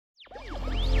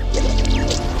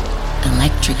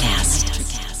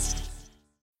Electricast.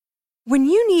 When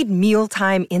you need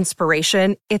mealtime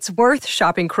inspiration, it's worth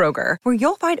shopping Kroger, where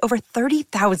you'll find over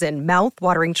 30,000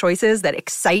 mouth-watering choices that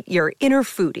excite your inner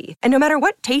foodie. And no matter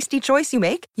what tasty choice you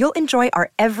make, you'll enjoy our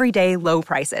everyday low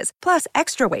prices, plus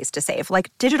extra ways to save,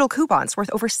 like digital coupons worth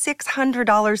over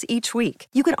 $600 each week.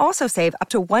 You can also save up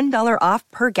to $1 off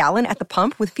per gallon at the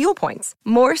pump with fuel points.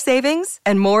 More savings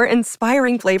and more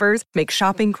inspiring flavors make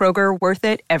shopping Kroger worth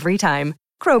it every time.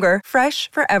 Kroger, fresh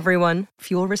for everyone.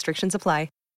 Fuel restrictions apply.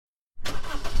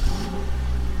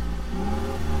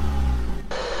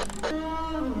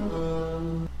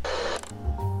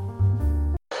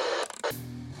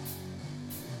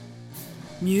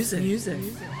 Music.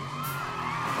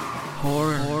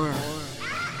 Horror.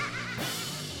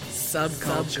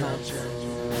 Subculture.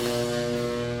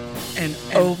 And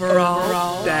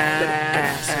overall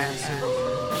badass.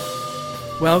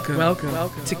 Welcome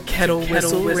to Kettle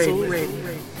Whistle Radio.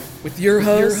 With your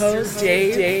hosts,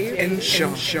 Dave and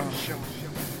Sean.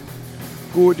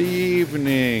 Good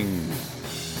evening.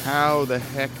 How the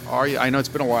heck are you? I know it's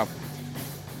been a while.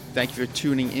 Thank you for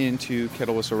tuning in to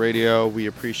Kettle Whistle Radio. We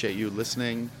appreciate you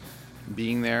listening,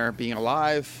 being there, being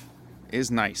alive is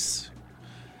nice.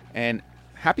 And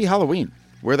happy Halloween.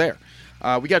 We're there.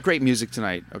 We got great music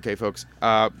tonight, okay, folks?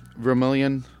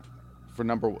 Vermilion for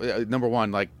number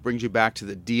one, like, brings you back to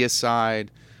the Deicide,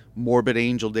 Morbid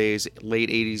Angel days, late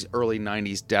 80s, early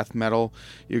 90s death metal.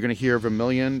 You're going to hear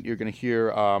Vermilion. You're going to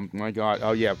hear,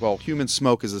 Human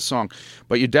Smoke is the song.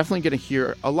 But you're definitely going to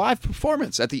hear a live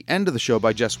performance at the end of the show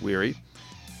by Jess Weary,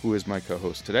 who is my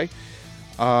co-host today.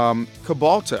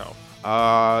 Cobalto.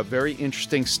 Very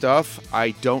interesting stuff.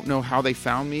 I don't know how they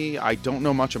found me. I don't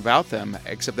know much about them,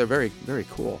 except they're very, very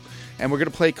cool. And we're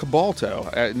going to play Cobalto.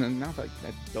 Not like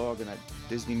that dog in that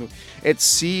Disney movie. It's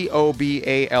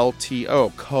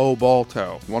Cobalto.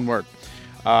 Cobalto. One word.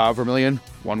 Vermilion.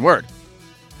 One word.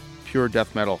 Pure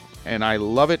death metal. And I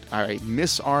love it. I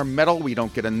miss our metal. We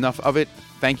don't get enough of it.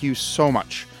 Thank you so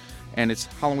much. And it's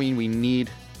Halloween. We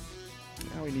need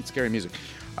scary music.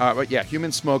 But yeah,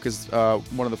 Human Smoke is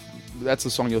that's the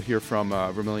song you'll hear from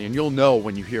Vermilion. You'll know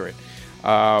when you hear it.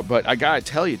 But I got to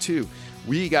tell you, too,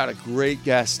 we got a great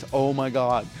guest. Oh, my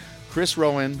God. Chris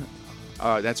Rowan.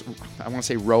 I want to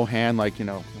say Rohan, like,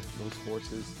 those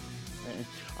horses.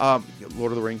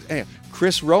 Lord of the Rings.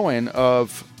 Chris Rowan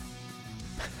of,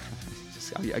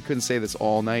 I couldn't say this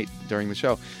all night during the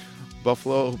show,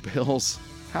 Buffalo Bill's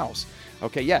house.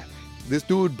 Okay, yeah. This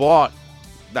dude bought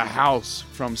the house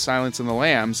from Silence of the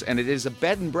Lambs, and it is a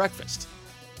bed and breakfast.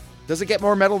 Does it get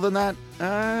more metal than that?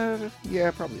 Yeah,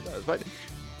 it probably does, but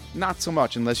not so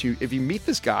much if you meet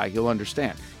this guy, you'll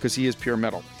understand, because he is pure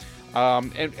metal.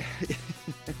 And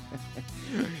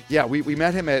yeah, we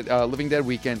met him at Living Dead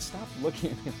Weekend. Stop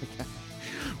looking at him again.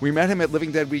 We met him at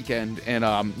Living Dead Weekend,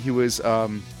 and he was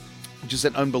just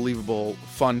an unbelievable,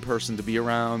 fun person to be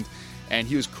around. And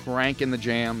he was cranking the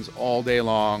jams all day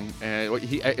long. And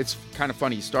it's kind of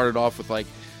funny. He started off with like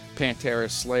Pantera,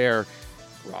 Slayer,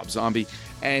 Rob Zombie,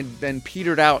 and then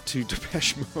petered out to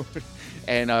Depeche Mode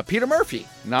and Peter Murphy.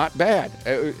 Not bad.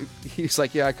 He's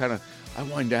like, yeah, I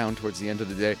wind down towards the end of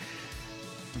the day.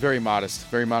 Very modest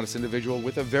individual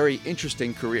with a very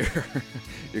interesting career.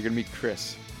 You're going to meet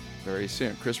Chris very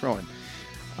soon. Chris Rowan.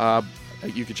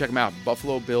 You can check him out.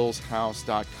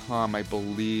 BuffaloBillsHouse.com, I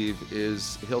believe,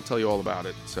 he'll tell you all about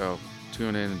it. So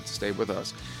tune in and stay with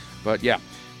us. But yeah,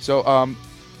 so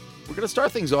we're going to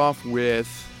start things off with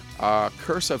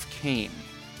Curse of Cain.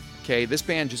 Okay, this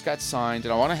band just got signed,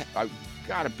 and I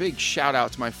got a big shout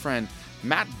out to my friend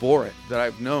Matt Borrett that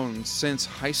I've known since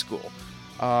high school.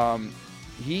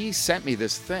 He sent me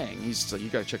this thing. He's like, you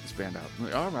got to check this band out. I'm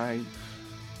like, all right.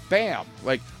 Bam!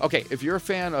 Like, okay, if you're a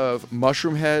fan of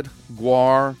Mushroomhead,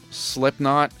 Gwar,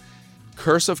 Slipknot,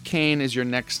 Curse of Cain is your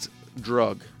next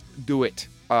drug. Do it.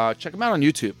 Check them out on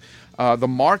YouTube. The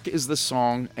Mark is the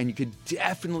song, and you could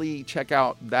definitely check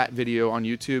out that video on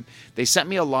YouTube. They sent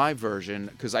me a live version,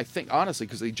 because I think, honestly,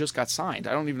 because they just got signed.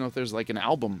 I don't even know if there's like an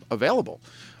album available.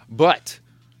 But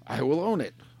I will own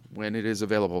it when it is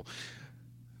available.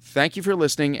 Thank you for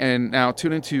listening, and now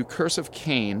tune into Curse of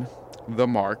Cain, The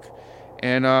Mark.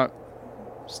 And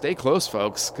stay close,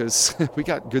 folks, because we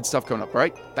got good stuff coming up, all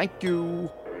right? Thank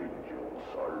you. Angels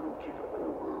are looking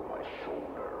over my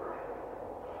shoulder.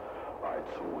 I'd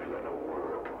so willing to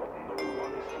work, but no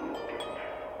one is looking.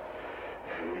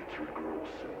 Hatred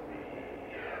grows in me,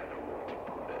 and I want to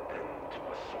put an end to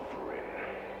my suffering.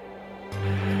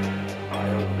 I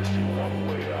only see one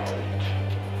way out,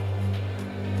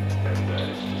 and that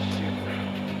is to sin.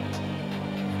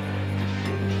 The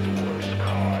sin is the worst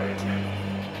kind.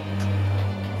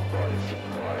 But it's a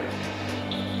price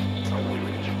I will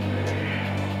enjoy.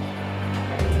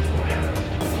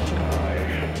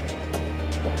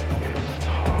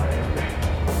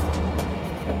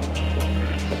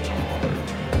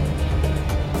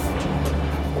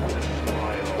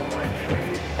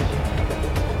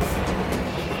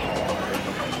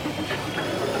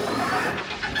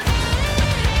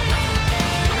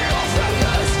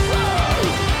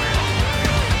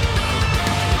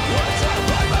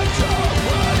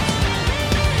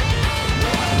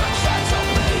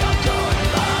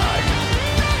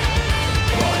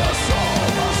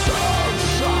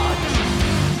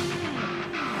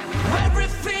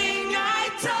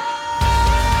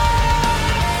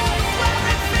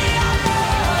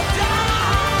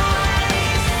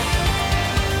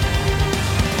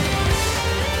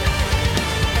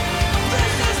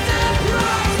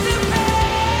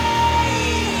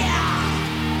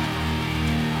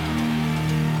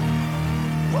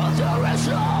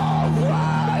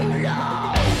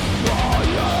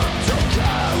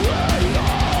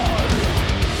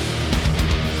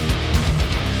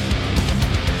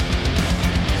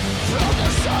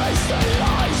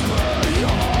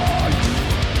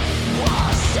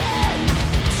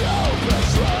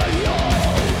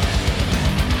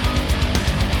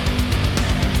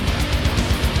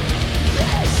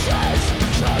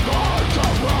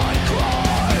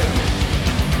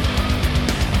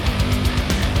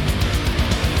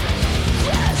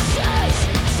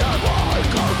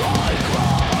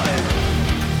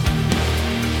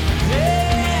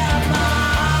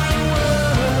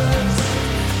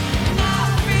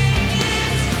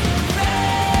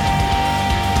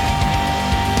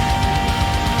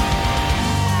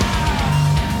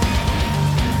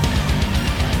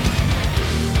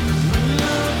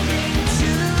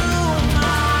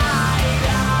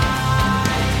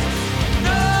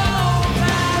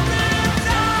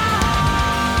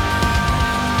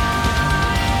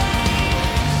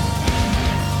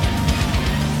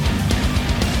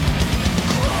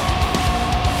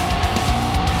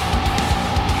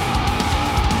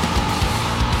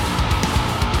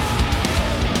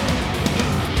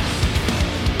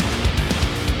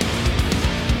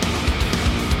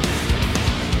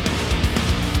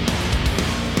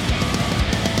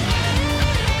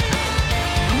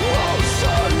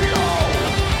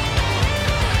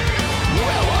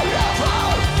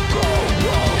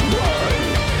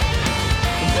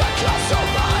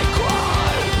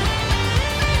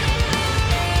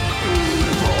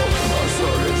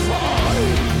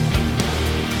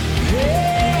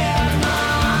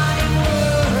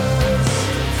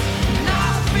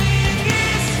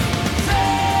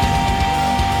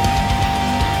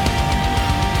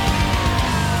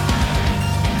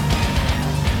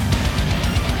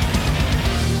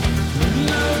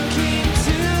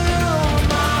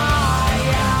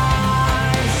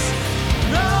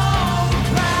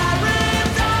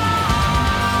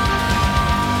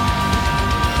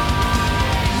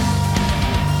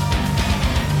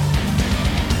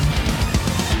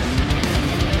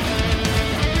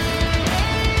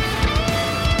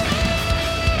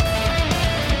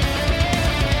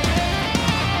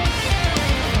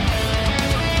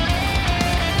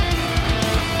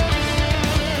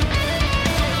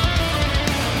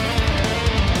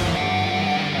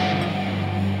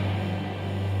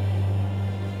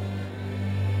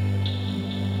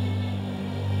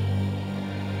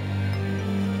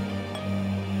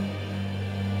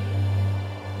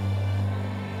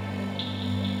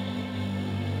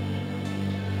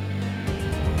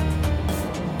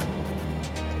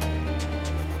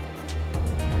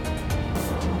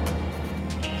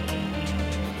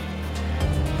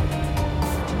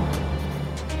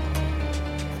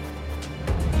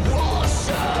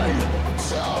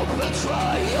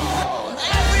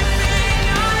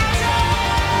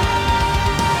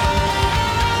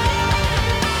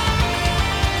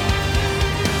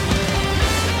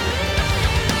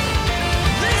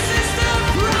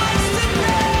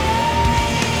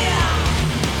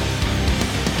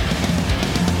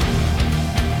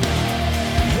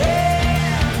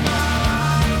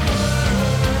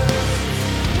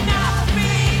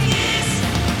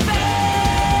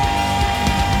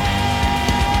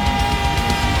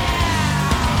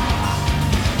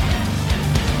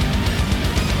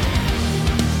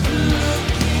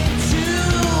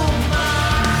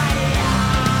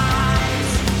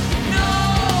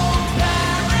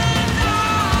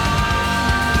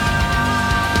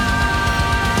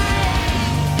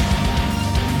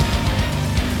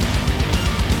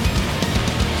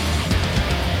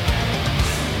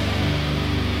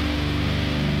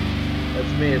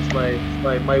 me. It's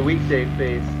my weekday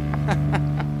face.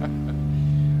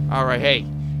 All right, hey,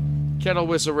 Kettle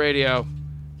Whistle Radio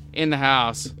in the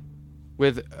house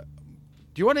with.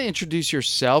 Do you want to introduce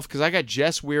yourself? Because I got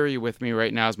Jess Weary with me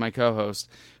right now as my co-host.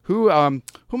 Who am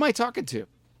I talking to?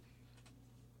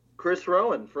 Chris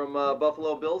Rowan from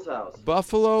Buffalo Bill's house.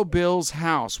 Buffalo Bill's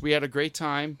house. We had a great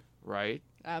time, right?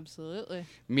 Absolutely.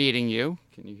 Meeting you.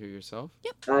 Can you hear yourself?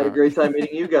 Yep. I had a great time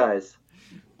meeting you guys.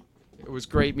 It was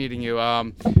great meeting you.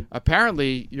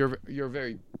 Apparently, you're a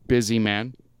very busy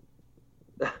man.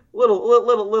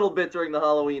 little bit during the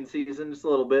Halloween season, just a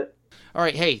little bit. All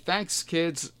right, hey, thanks,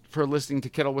 kids, for listening to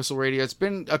Kettle Whistle Radio. It's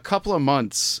been a couple of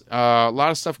months. A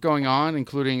lot of stuff going on,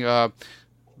 including the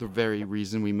very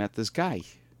reason we met this guy.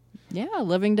 Yeah,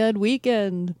 Living Dead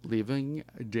Weekend. Living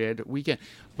Dead Weekend.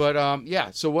 But,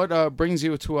 yeah, so what brings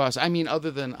you to us? I mean,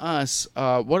 other than us,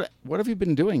 what have you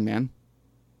been doing, man?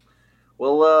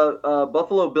 Well,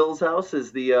 Buffalo Bill's house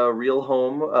is the real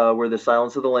home where The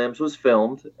Silence of the Lambs was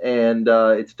filmed, and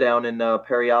it's down in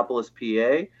Perryopolis,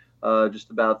 PA,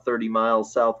 just about 30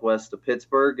 miles southwest of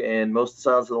Pittsburgh. And most of The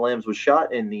Silence of the Lambs was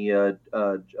shot in the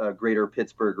greater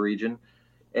Pittsburgh region.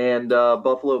 And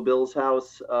Buffalo Bill's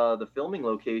house, the filming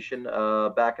location,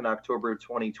 back in October of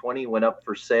 2020, went up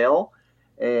for sale.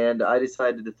 And I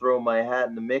decided to throw my hat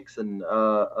in the mix and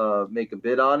make a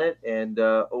bid on it and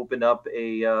open up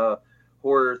a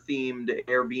horror-themed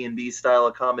Airbnb-style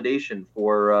accommodation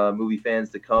for movie fans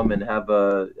to come and have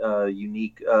a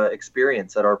unique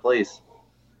experience at our place.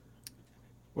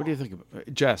 What do you think,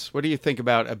 Jess? What do you think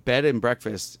about a bed and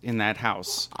breakfast in that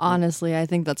house? Honestly, I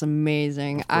think that's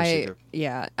amazing. Of course you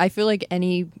do. I feel like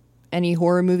any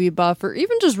horror movie buff, or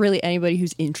even just really anybody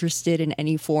who's interested in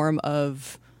any form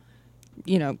of,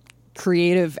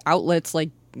 creative outlets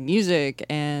like music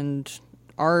and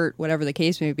art, whatever the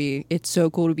case may be, it's so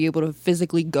cool to be able to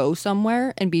physically go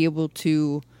somewhere and be able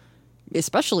to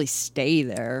especially stay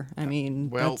there. I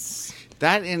mean, well,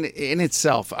 that in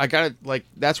itself,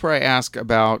 that's where I ask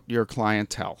about your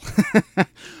clientele.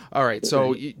 All right,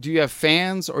 so do you have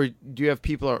fans, or do you have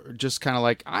people who are just kind of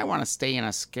like, I want to stay in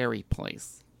a scary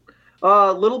place?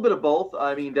 A little bit of both.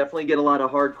 I mean, definitely get a lot of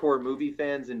hardcore movie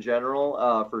fans in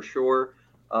general, for sure.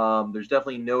 There's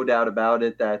definitely no doubt about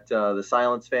it that the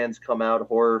Silence fans come out,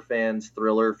 horror fans,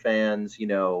 thriller fans,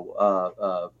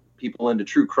 people into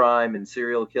true crime and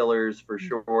serial killers for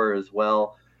sure as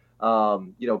well.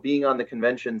 Being on the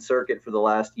convention circuit for the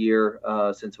last year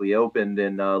since we opened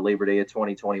in Labor Day of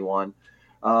 2021,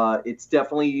 it's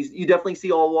you definitely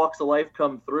see all walks of life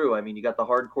come through. I mean, you got the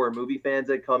hardcore movie fans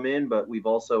that come in, but we've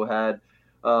also had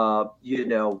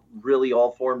really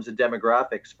all forms of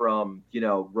demographics, from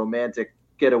romantic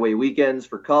getaway weekends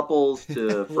for couples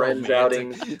to friends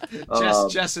outings.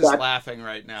 Jess is laughing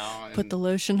right now. Put the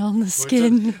lotion on the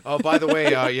skin. By the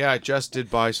way, Jess did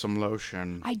buy some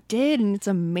lotion. I did, and it's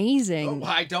amazing. Oh,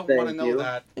 I don't want to know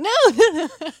that. No.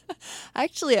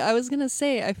 Actually, I was going to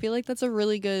say, I feel like that's a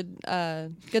really good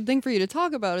thing for you to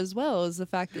talk about as well, is the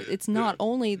fact that it's not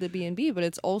only the B&B, but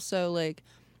it's also like,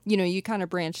 you kind of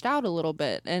branched out a little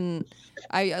bit. And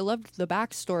I loved the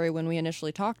backstory when we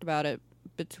initially talked about it,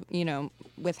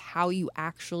 with how you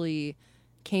actually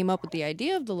came up with the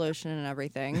idea of the lotion and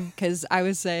everything. Because I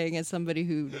was saying, as somebody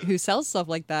who sells stuff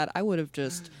like that, I would have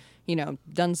just,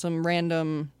 done some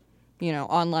random,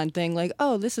 online thing like,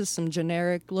 oh, this is some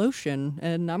generic lotion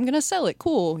and I'm going to sell it.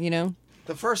 Cool,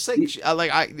 The first thing,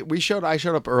 I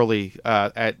showed up early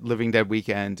at Living Dead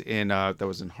weekend that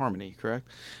was in Harmony, correct?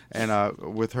 And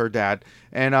with her dad.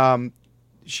 And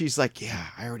she's like, yeah,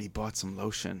 I already bought some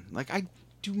lotion. Like, I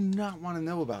do not want to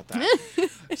know about that.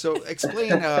 So explain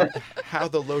how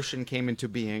the lotion came into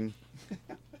being.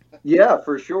 Yeah,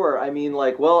 for sure. I mean,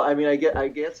 I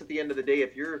guess at the end of the day,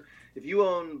 if you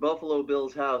own Buffalo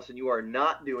Bill's house and you are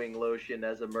not doing lotion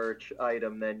as a merch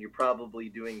item, then you're probably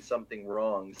doing something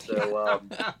wrong. So,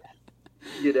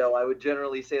 I would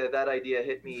generally say that idea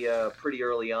hit me pretty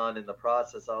early on in the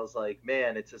process. I was like,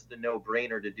 man, it's just a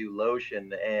no-brainer to do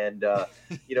lotion. And,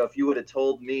 if you would have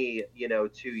told me,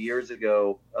 2 years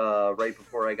ago, right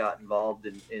before I got involved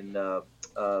in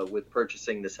with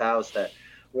purchasing this house, that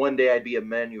one day I'd be a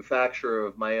manufacturer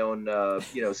of my own,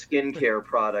 skincare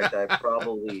product, I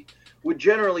probably would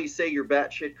generally say you're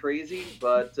batshit crazy.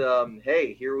 But,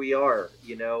 hey, here we are,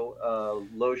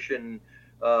 lotion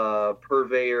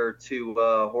purveyor to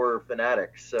horror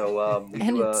fanatics. So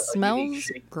and it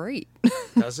smells great.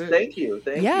 Does it? Thank you.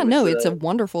 Yeah, no, it's a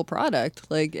wonderful product.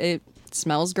 Like, it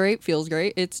smells great, feels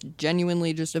great. It's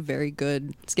genuinely just a very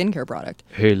good skincare product.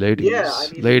 Hey, ladies. Yeah, I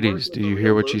mean, ladies, do you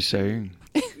hear what she's saying?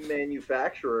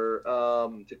 Manufacturer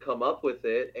to come up with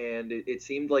it, and it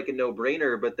seemed like a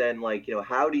no-brainer. But then,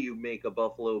 how do you make a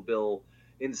Buffalo Bill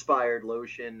inspired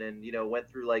lotion? And went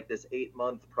through like this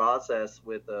 8-month process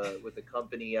with a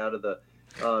company out of the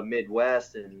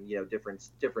Midwest, and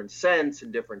different scents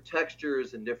and different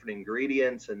textures and different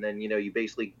ingredients, and then you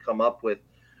basically come up with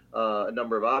a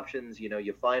number of options. You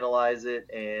finalize it,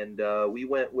 and we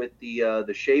went with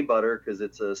the shea butter because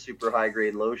it's a super high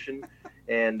grade lotion,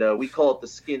 and we call it the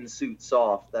Skin Suit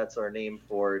Soft. That's our name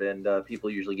for it, and people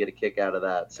usually get a kick out of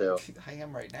that. So I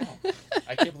am right now.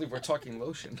 I can't believe we're talking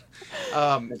lotion.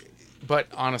 But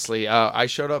honestly, I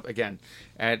showed up again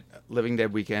at Living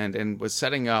Dead weekend and was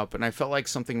setting up, and I felt like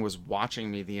something was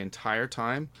watching me the entire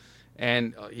time.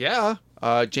 And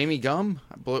Jamie Gum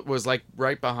was like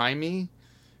right behind me.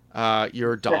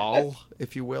 Your doll,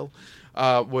 if you will,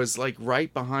 was like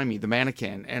right behind me, the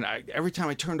mannequin. And every time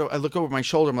I look over my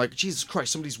shoulder, I'm like, Jesus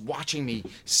Christ, somebody's watching me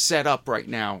set up right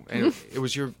now. And it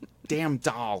was your damn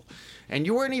doll, and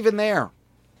you weren't even there.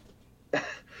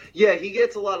 Yeah, he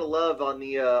gets a lot of love on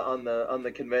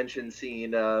the convention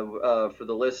scene. For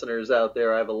the listeners out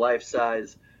there, I have a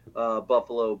life-size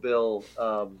Buffalo Bill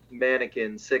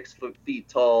mannequin, 6 feet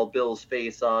tall, Bill's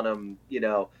face on him,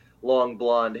 long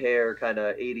blonde hair, kind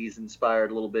of 80s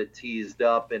inspired, a little bit teased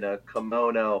up in a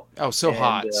kimono. Oh, so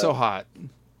hot, so hot.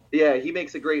 Yeah, he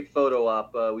makes a great photo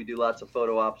op. We do lots of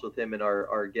photo ops with him and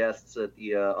our guests at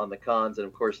the on the cons, and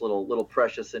of course, little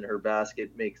Precious in her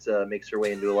basket makes her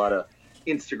way into a lot of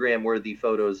Instagram worthy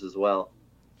photos as well.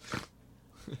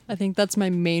 I think that's my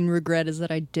main regret, is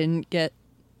that I didn't get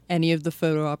any of the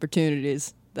photo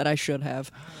opportunities that I should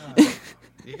have.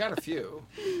 You got a few.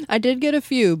 I did get a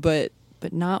few, but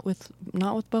not with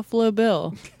Buffalo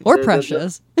Bill or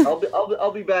Precious.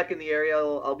 I'll be back in the area.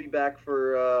 I'll be back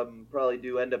for probably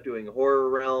end up doing Horror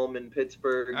Realm in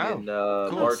Pittsburgh in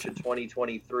cool. March of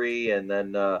 2023, and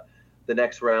then the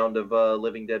next round of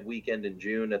Living Dead Weekend in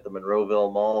June at the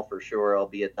Monroeville Mall for sure. I'll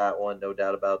be at that one, no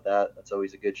doubt about that. That's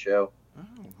always a good show. Oh,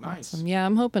 nice. Awesome. Yeah,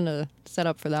 I'm hoping to set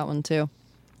up for that one too.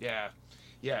 Yeah.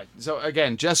 So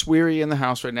again, Jess Weary in the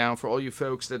house right now. For all you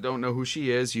folks that don't know who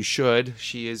she is, you should.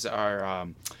 She is our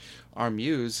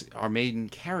muse, our main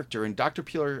character, and Dr.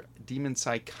 Peeler, demon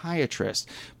psychiatrist.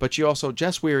 But she also,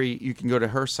 Jess Weary, you can go to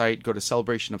her site, go to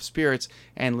Celebration of Spirits,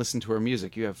 and listen to her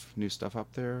music. You have new stuff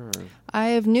up there? Or? I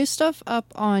have new stuff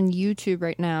up on YouTube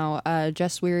right now.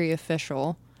 Jess Weary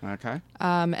Official. Okay.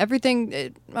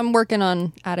 Everything, I'm working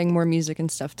on adding more music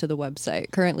and stuff to the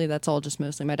website. Currently, that's all just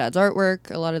mostly my dad's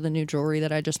artwork, a lot of the new jewelry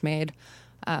that I just made.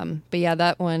 But yeah,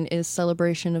 that one is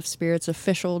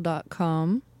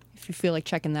celebrationofspiritsofficial.com, if you feel like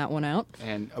checking that one out.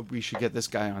 And we should get this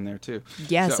guy on there, too.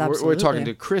 Yes, so absolutely. We're talking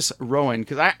to Chris Rowan,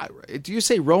 because do you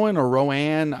say Rowan or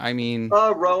Rowan? I mean...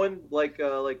 Rowan, like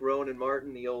Rowan and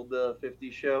Martin, the old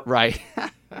 50s show. Right.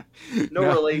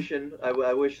 No relation.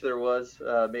 I wish there was.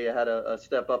 May have had a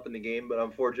step up in the game, but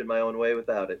I'm forging my own way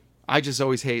without it. I just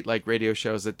always hate radio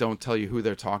shows that don't tell you who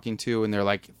they're talking to, and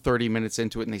they're 30 minutes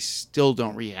into it and they still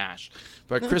don't rehash.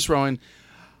 But Chris Rowan,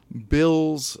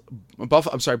 Buffalo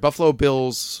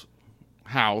Bill's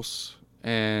house,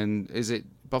 and is it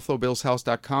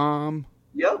BuffaloBillsHouse.com?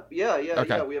 Yep. Yeah.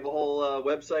 Okay. Yeah. We have a whole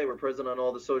website. We're present on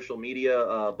all the social media.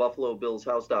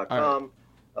 BuffaloBillsHouse.com.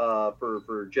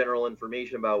 For general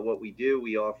information about what we do.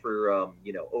 We offer,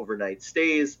 overnight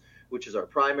stays, which is our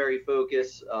primary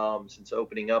focus since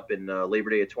opening up in Labor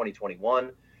Day of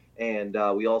 2021. And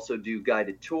we also do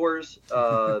guided tours,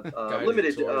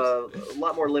 limited, a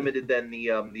lot more limited than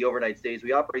the overnight stays.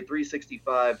 We operate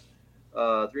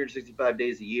 365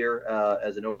 days a year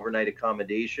as an overnight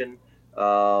accommodation.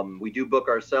 We do book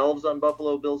ourselves on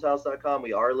BuffaloBillsHouse.com.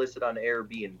 We are listed on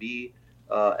Airbnb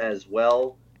as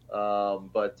well.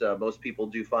 But most people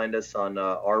do find us on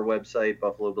our website,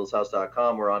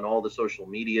 BuffaloBillsHouse.com. We're on all the social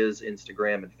medias,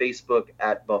 Instagram and Facebook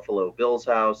at Buffalo Bills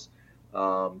House.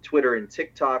 Twitter and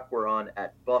TikTok, we're on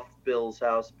at Buff Bills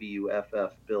House,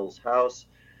 BUFF Bills House.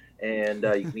 And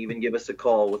you can even give us a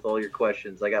call with all your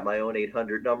questions. I got my own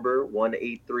 800 number,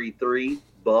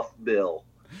 1-833-BUFF-BILL.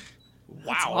 Wow.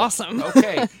 That's awesome.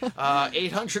 Okay.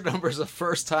 800 number is the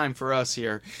first time for us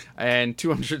here. And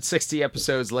 260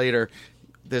 episodes later,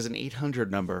 there's an 800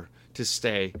 number to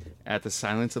stay at the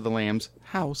Silence of the Lambs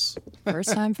house.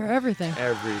 First time for everything.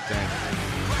 Everything.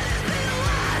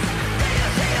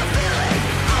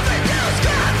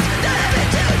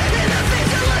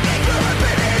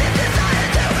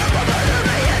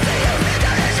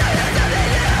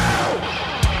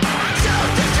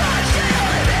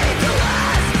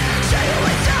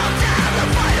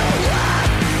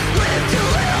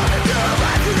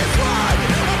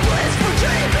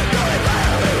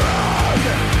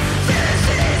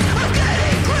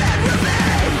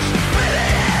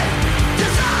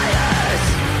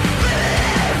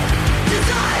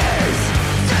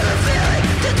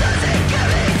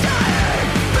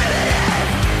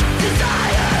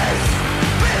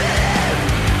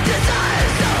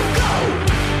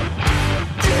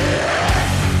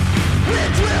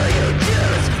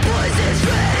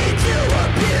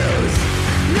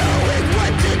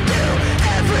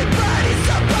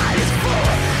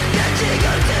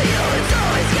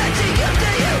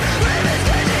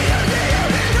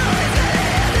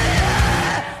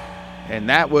 And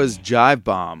that was Jive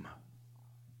Bomb.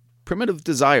 Primitive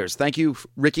Desires. Thank you,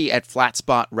 Ricky at Flat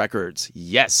Spot Records.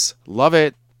 Yes, love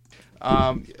it.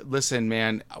 Listen,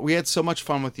 man, we had so much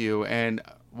fun with you, and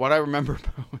what I remember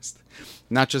was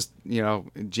not just,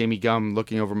 Jamie Gum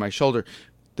looking over my shoulder,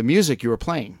 the music you were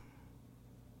playing.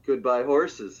 Goodbye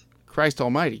Horses. Christ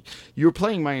almighty. You were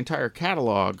playing my entire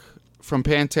catalog from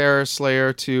Pantera,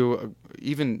 Slayer to,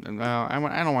 even I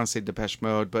don't want to say Depeche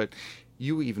Mode, but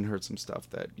you even heard some stuff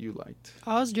that you liked.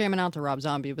 I was jamming out to Rob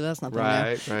Zombie, but that's nothing new.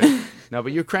 Right. No,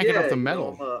 but you're cranking up the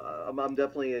metal. I'm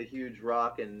definitely a huge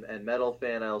rock and metal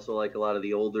fan. I also like a lot of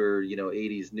the older,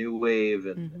 80s new wave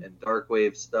and dark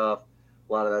wave stuff.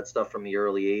 A lot of that stuff from the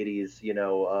early 80s,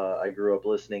 I grew up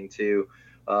listening to.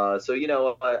 So,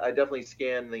 I definitely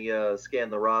scan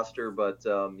the roster, but,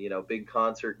 big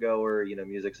concert goer,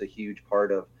 music's a huge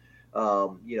part of,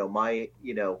 my,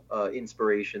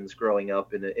 inspirations growing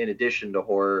up in addition to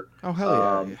horror. Oh,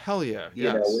 hell yeah. Hell yeah.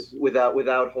 Yes.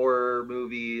 Without horror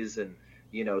movies and,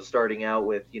 starting out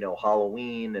with,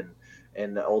 Halloween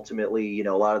and ultimately,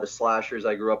 a lot of the slashers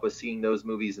I grew up with, seeing those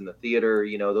movies in the theater,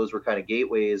 those were kind of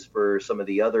gateways for some of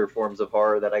the other forms of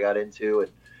horror that I got into. And,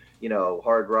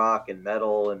 hard rock and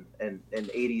metal and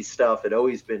 80s stuff had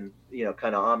always been,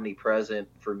 kind of omnipresent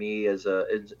for me as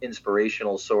an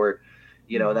inspirational sort.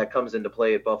 That comes into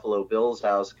play at Buffalo Bill's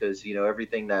house because,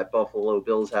 everything that Buffalo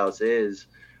Bill's house is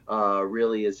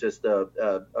really is just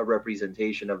a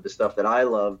representation of the stuff that I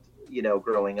loved,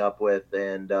 growing up with.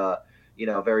 And,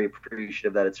 very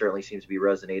appreciative that it certainly seems to be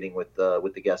resonating with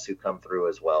the guests who come through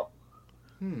as well.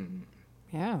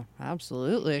 Yeah,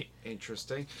 absolutely.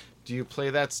 Interesting. Do you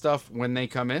play that stuff when they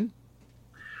come in?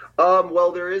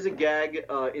 Well, there is a gag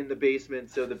in the basement.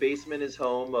 So the basement is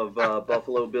home of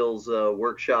Buffalo Bill's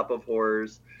Workshop of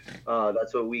Horrors.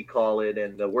 That's what we call it.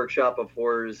 And the Workshop of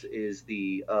Horrors is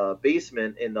the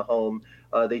basement in the home.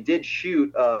 They did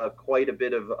shoot quite a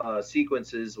bit of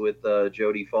sequences with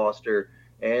Jodie Foster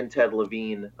and Ted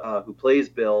Levine, who plays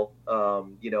Bill,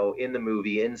 in the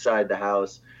movie inside the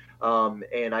house.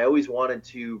 And I always wanted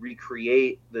to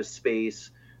recreate the space,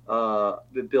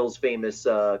 Bill's famous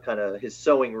kind of his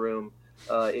sewing room,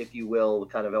 if you will,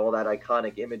 kind of all that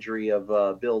iconic imagery of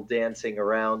Bill dancing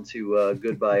around to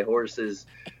Goodbye Horses.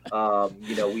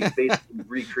 We basically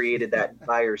recreated that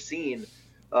entire scene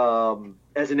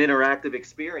as an interactive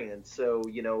experience. So,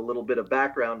 a little bit of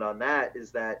background on that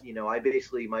is that, I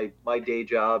basically, my day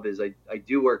job is I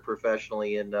do work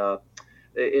professionally in the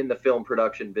film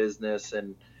production business,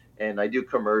 and I do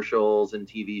commercials and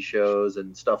TV shows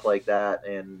and stuff like that.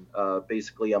 And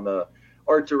basically, I'm a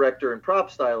art director and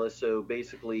prop stylist. So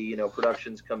basically,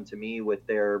 productions come to me with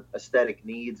their aesthetic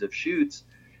needs of shoots,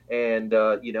 and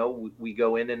we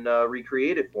go in and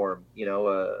recreate it for them.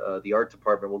 The art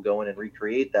department will go in and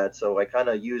recreate that. So I kind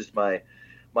of used my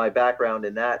background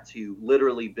in that to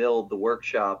literally build the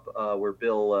workshop where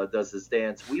Bill does his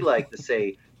dance. We like to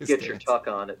say, "Get your tuck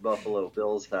on" at Buffalo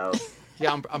Bill's house.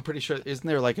 Yeah, I'm pretty sure. Isn't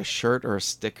there like a shirt or a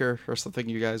sticker or something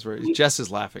you guys were? Jess is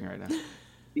laughing right now.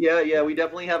 Yeah, we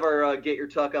definitely have our "Get Your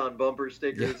Tuck On" bumper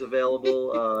stickers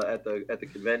available at the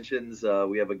conventions.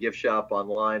 We have a gift shop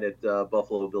online at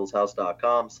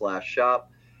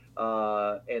buffalobillshouse.com/shop.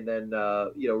 And then,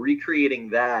 recreating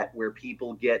that where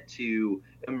people get to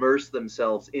immerse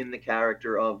themselves in the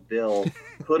character of Bill,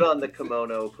 put on the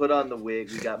kimono, put on the wig.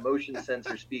 We got motion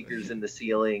sensor speakers in the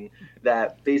ceiling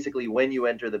that basically when you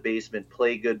enter the basement,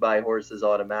 play Goodbye Horses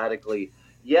automatically.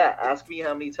 Yeah, ask me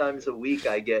how many times a week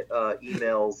I get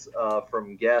emails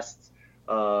from guests,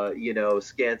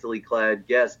 scantily clad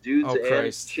guests, dudes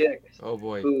and chicks,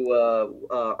 who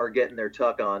are getting their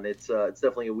tuck on. It's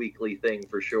definitely a weekly thing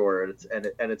for sure, and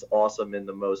it's awesome in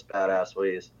the most badass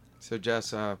ways. So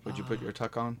Jess, would you put your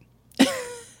tuck on?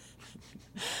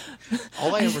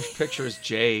 All I ever picture is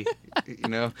Jay,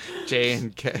 Jay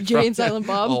and Silent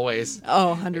Bob. Always.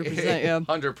 Oh, 100%, yeah.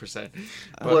 100%.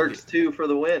 Clerks 2 for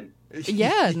the win.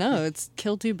 Yeah, no, it's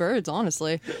kill two birds,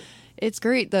 honestly. It's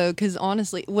great, though, because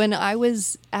honestly, when I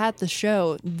was at the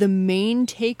show, the main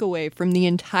takeaway from the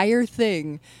entire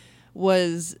thing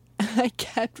was I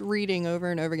kept reading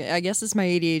over and over again. I guess it's my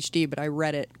ADHD, but I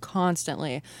read it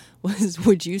constantly.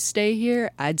 Would you stay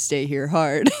here? I'd stay here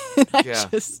hard.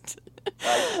 I'd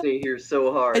stay here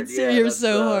so hard. I'd stay here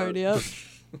so hard, yep.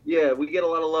 Yeah, we get a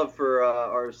lot of love for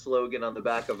our slogan on the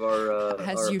back of our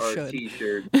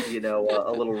T-shirt.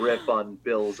 A little riff on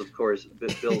Bill's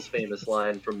famous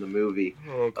line from the movie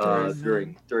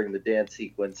during the dance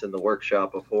sequence in the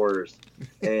Workshop of Horrors.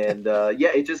 And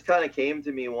it just kind of came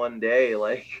to me one day,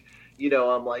 like,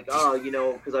 I'm like,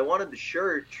 because I wanted the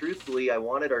shirt. Truthfully, I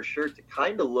wanted our shirt to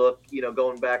kind of look,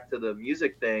 going back to the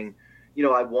music thing.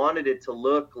 I wanted it to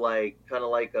look like kind of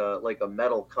like a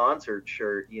metal concert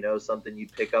shirt, something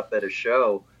you'd pick up at a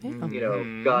show.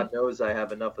 Mm-hmm. God knows I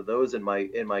have enough of those in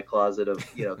my closet of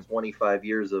 25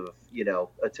 years of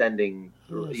attending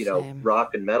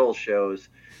rock and metal shows,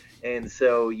 and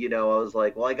so I was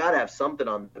like, well, I gotta have something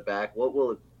on the back. What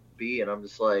will it be? And I'm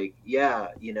just like,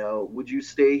 would you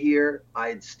stay here?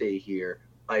 I'd stay here.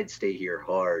 I'd stay here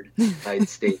hard. I'd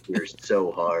stay here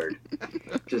so hard.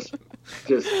 Just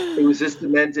it was just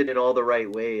cemented in all the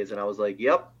right ways, and I was like,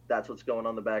 yep, that's what's going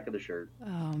on the back of the shirt.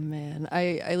 Oh man,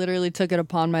 I literally took it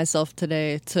upon myself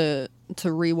today to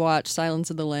rewatch Silence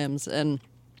of the Lambs, and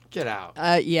Get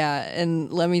out. yeah,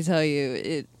 and let me tell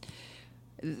you,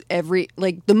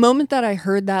 the moment that I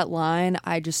heard that line,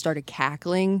 I just started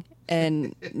cackling,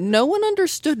 and no one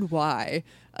understood why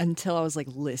until I was like,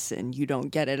 listen, you don't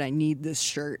get it. I need this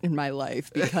shirt in my life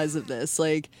because of this.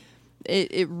 Like,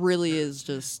 it really is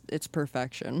just, it's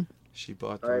perfection. She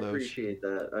bought the I lotion. appreciate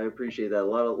that. I appreciate that. A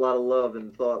lot of love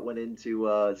and thought went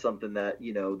into something that,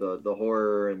 you know, the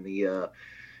horror and the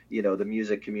you know, the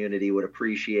music community would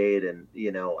appreciate, and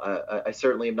you know, I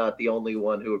certainly am not the only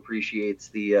one who appreciates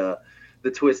the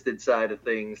twisted side of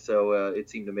things. So it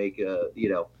seemed to make you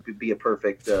know, could be a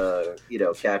perfect you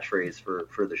know, catchphrase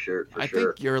for the shirt. For sure. I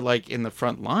think you're like in the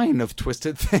front line of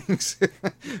twisted things.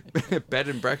 Bed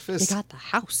and breakfast. They got the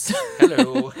house.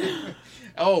 Hello.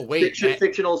 Oh wait,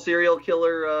 fictional serial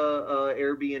killer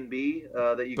Airbnb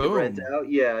that you can rent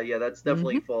out. Yeah, that's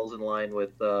definitely falls in line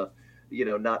with you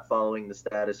know, not following the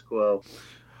status quo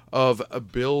of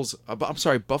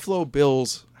Buffalo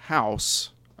Bill's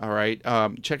house. All right,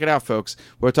 check it out, folks.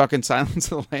 We're talking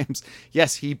Silence of the Lambs.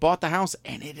 Yes, he bought the house,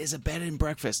 and it is a bed and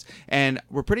breakfast, and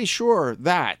we're pretty sure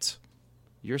that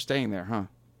you're staying there, huh?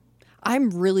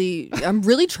 I'm really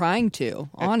trying to,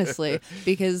 honestly,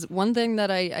 because one thing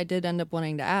that I did end up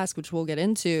wanting to ask, which we'll get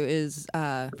into, is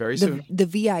very soon the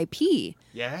VIP.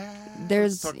 Yeah,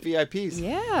 let's talk VIPs.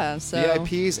 Yeah, so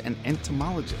VIPs and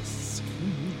entomologists.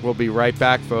 We'll be right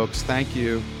back, folks. Thank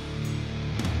you.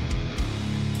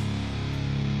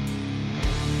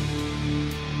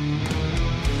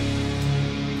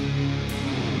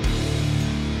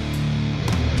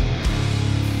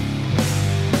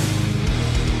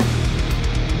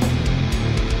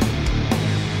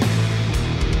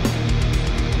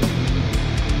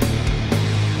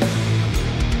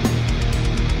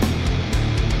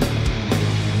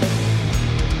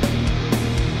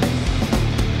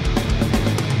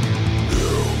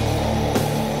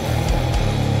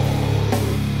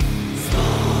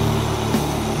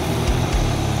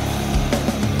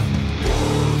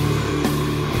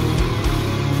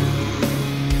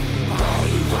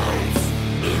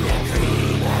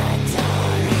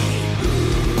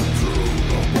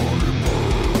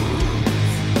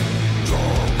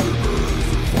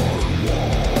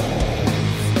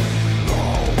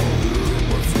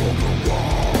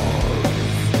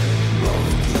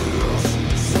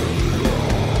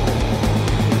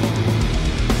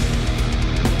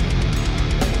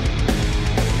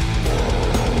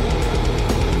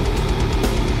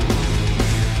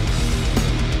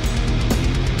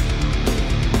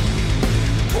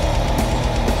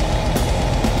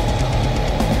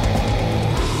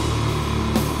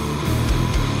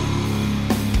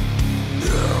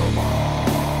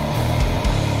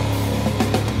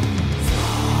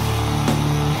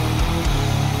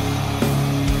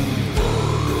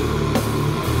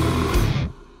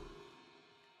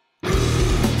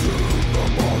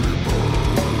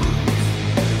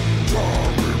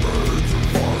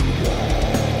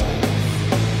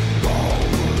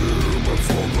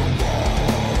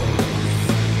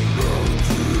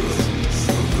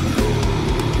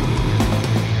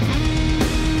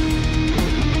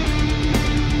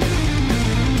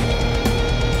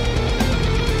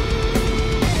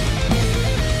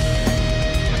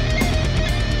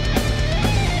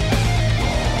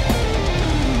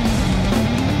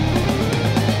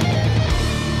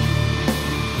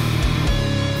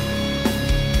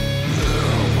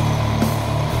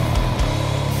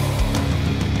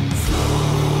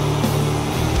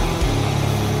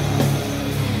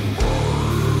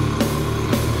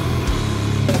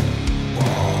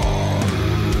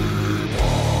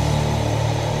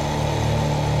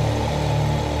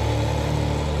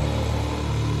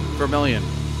 Vermilion.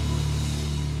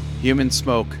 Human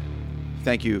Smoke.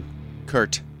 Thank you,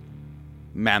 Kurt.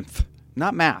 Manth.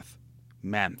 Not math.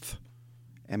 Manth.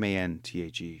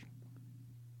 M-A-N-T-H-E.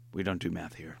 We don't do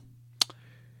math here.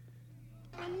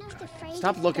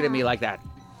 Stop looking at me like that.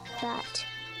 But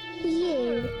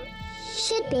you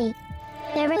should be.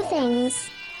 There are things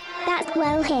that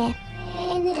dwell here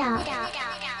in the dark.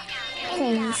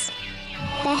 Things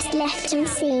best left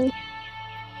unseen.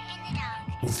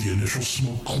 With the initial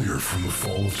smoke cleared from the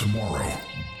fall of tomorrow,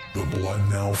 the blood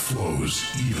now flows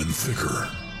even thicker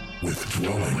with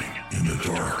dwelling in the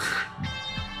dark.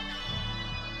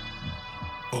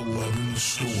 11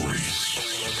 stories.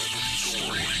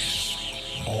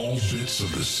 All bits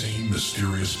of the same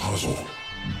mysterious puzzle.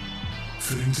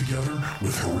 fitting together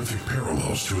with horrific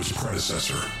parallels to its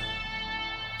predecessor.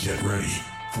 Get ready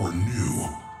for new,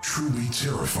 truly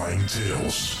terrifying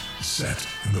tales set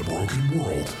in the broken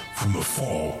world from the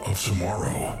fall of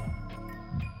tomorrow.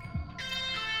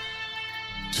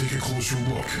 Take a closer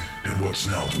look at what's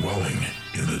now dwelling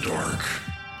in the dark.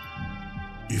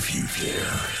 If you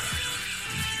dare.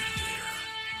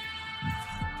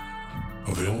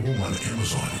 Available on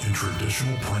Amazon in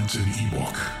traditional print and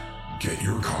ebook. Get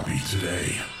your copy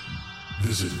today.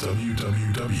 Visit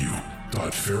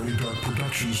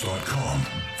www.fairlydarkproductions.com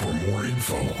for more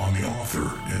info on the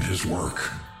author and his work.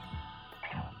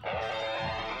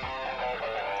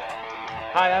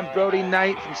 Hi, I'm Brody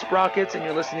Knight from Sprockets, and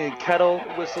you're listening to Kettle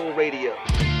Whistle Radio.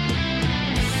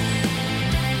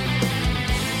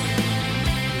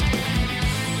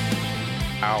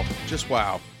 Wow, just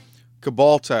wow.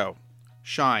 Cabalto,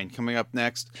 Shine, coming up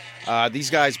next. These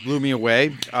guys blew me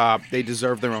away. They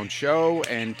deserve their own show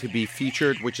and to be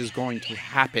featured, which is going to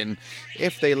happen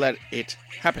if they let it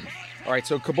happen. All right,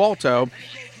 so Cabalto,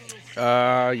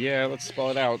 let's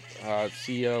spell it out.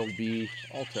 C-O-B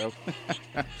Alto.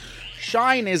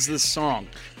 Shine is the song.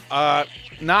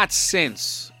 Not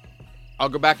since. I'll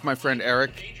go back to my friend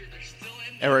Eric.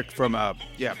 Eric from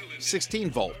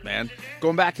 16 Volt, man.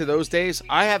 Going back to those days,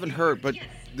 I haven't heard, but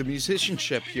the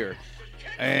musicianship here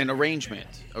and arrangement,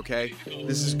 okay?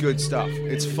 This is good stuff.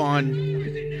 It's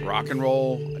fun, rock and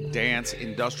roll, dance,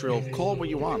 industrial, call it what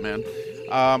you want, man.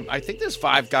 I think there's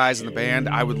 5 guys in the band.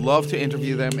 I would love to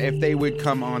interview them if they would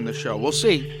come on the show. We'll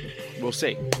see. We'll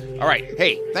see. All right.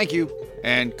 Hey, thank you.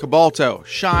 And Cabalto,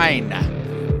 Shine.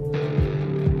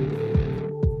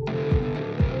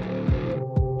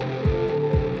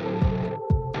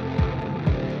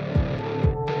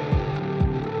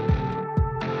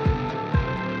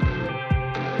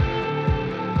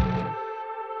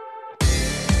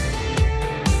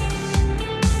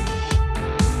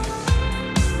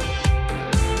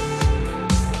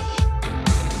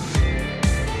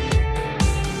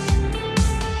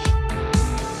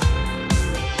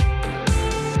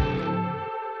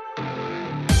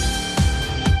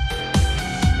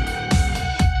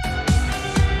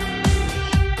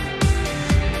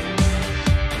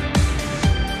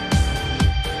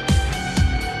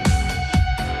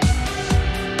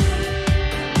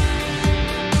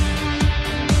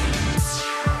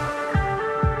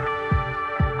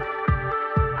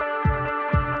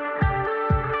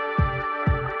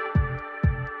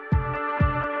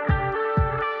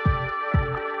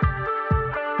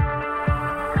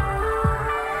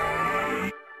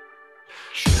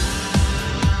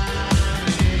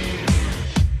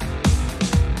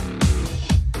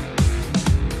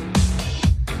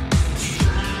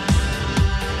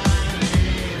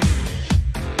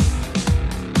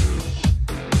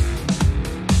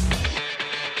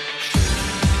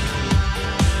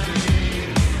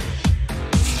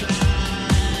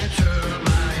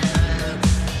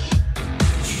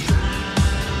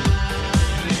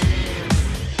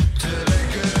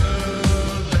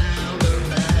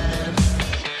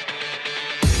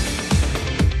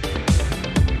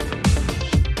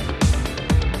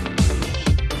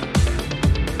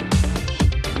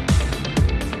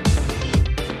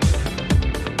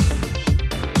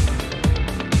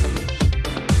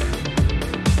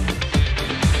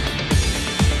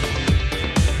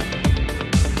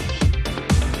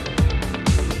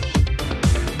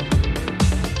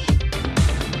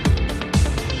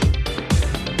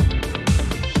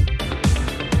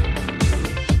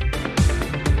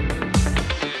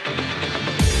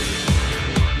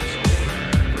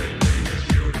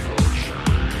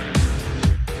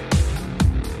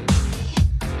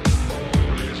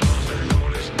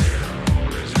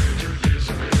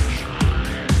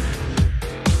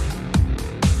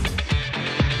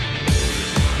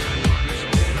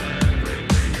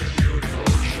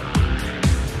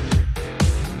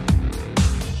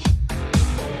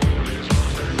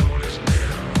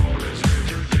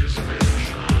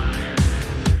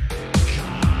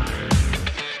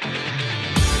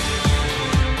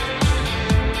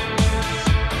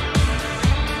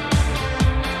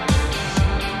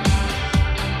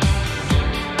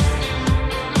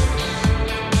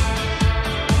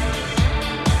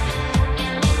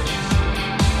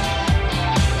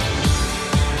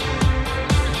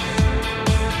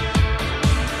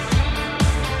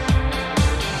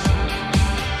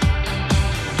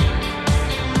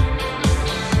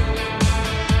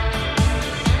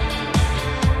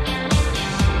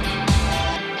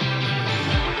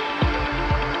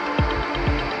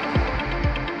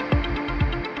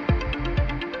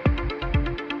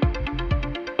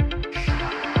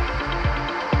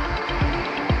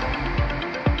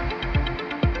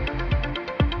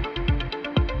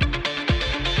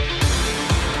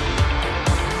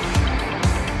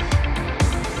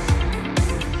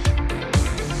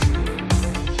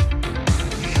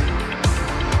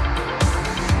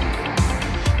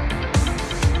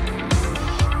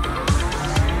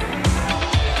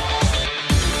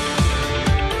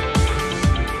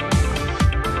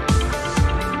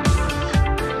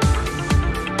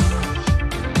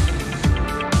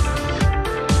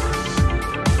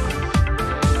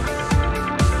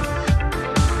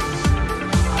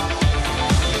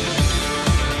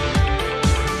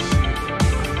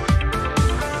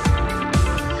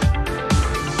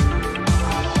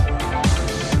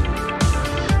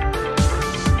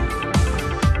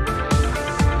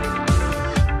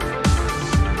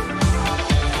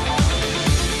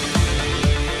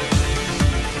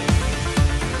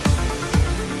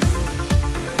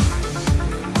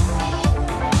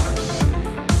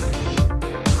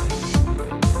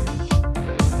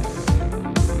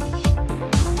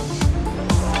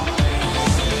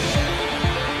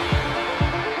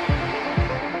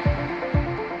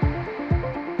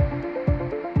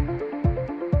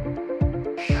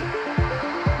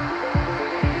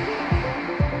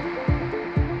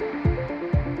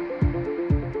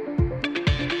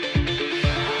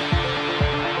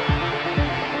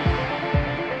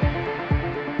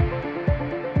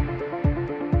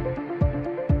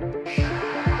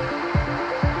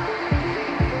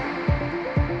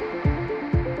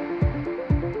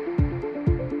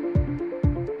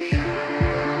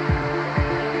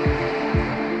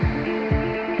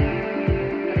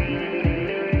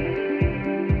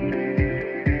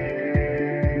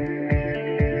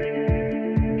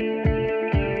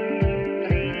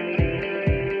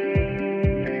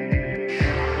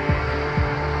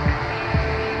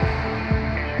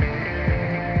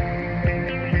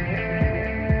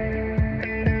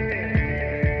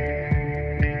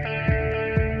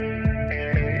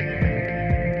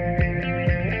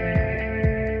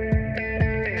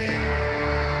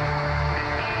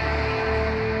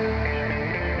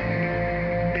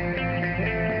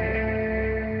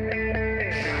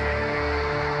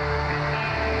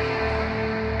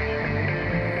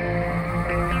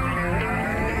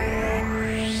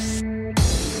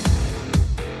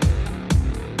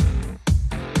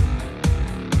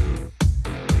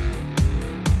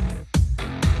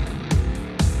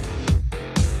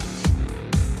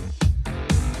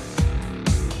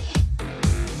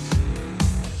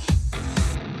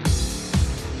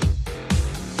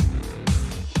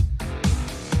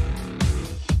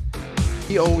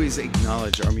 we always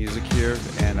acknowledge our music here,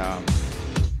 and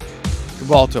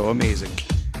Cabalto, amazing.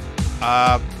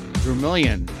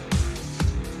 Vermilion.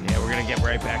 Yeah, we're gonna get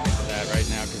right back into that right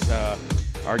now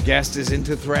because our guest is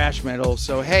into thrash metal.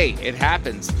 So hey, it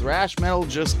happens. Thrash metal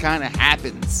just kind of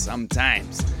happens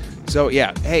sometimes. So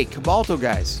yeah, hey, Cabalto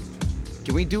guys,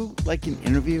 can we do like an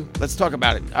interview? Let's talk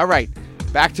about it. All right,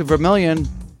 back to Vermilion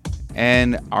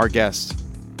and our guest,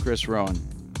 Chris Rowan.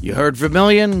 You heard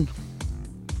Vermilion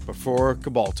before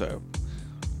Cabalto.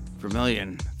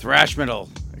 Vermilion, thrash metal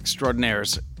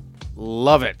extraordinaires.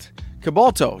 Love it.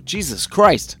 Cabalto, Jesus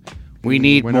Christ. We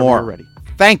need Whenever more. you're ready.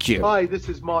 Thank you. Hi, this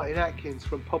is Martin Atkins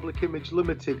from Public Image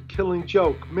Limited, Killing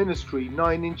Joke, Ministry,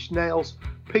 9 Inch Nails,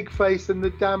 Pigface and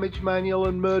the Damage Manual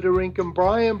and Murder Inc. and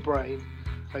Brian Brain,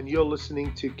 and you're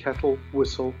listening to Kettle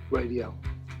Whistle Radio.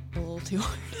 A little too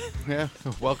hard. Yeah,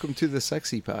 welcome to the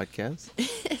Sexy Podcast.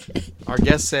 Our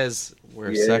guest says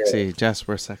we're sexy. Jess,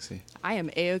 we're sexy. I am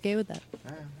A-okay with that.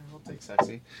 We'll take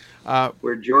sexy.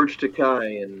 Where George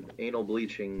Takei and anal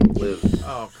bleaching live.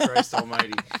 Oh, Christ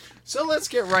almighty. So let's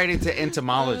get right into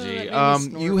entomology. that made me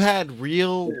snort. You had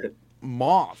real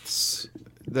moths.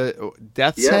 The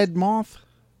Death's Yes. Head moth?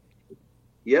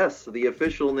 Yes, the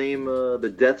official name,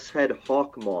 the Death's Head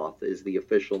hawk moth is the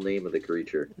official name of the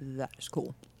creature. That is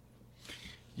cool.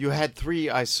 You had 3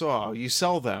 I saw. You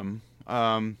sell them.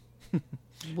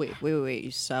 Wait.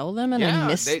 You sell them and I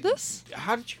missed this?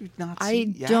 How did you not I see?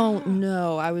 Yeah. don't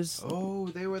know. I was Oh,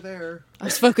 they were there.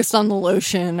 focused on the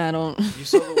lotion. I don't. You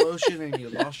saw the lotion and you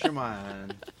lost your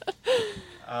mind.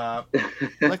 I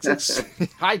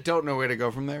don't know where to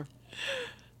go from there.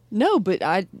 No, but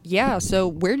so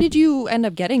where did you end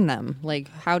up getting them? Like,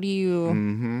 how do you?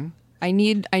 Mm-hmm. I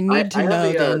need to I know have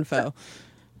the info.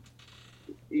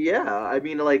 Yeah, I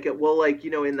mean, like, well, like,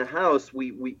 in the house,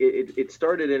 it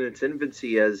started in its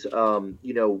infancy as,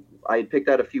 I had picked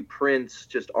out a few prints,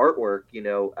 just artwork,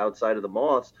 outside of the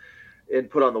moths, and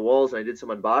put on the walls, and I did some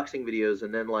unboxing videos,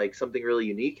 and then, like, something really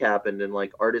unique happened, and,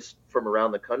 like, artists from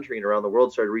around the country and around the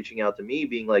world started reaching out to me,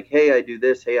 being like, hey, I do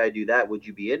this, hey, I do that, would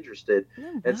you be interested?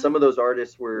 And some of those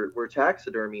artists were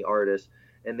taxidermy artists,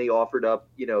 and they offered up,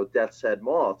 Death's Head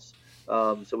moths.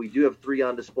 So we do have 3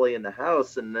 on display in the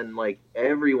house, and then like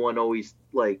everyone always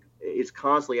like is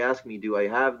constantly asking me, do I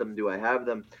have them? Do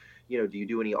you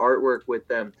do any artwork with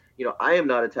them? I am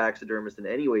not a taxidermist in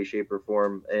any way, shape, or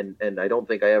form, and I don't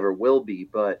think I ever will be,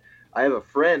 but I have a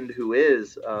friend who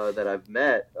is that I've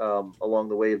met along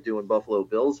the way of doing Buffalo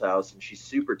Bill's house, and she's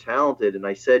super talented, and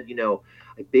I said,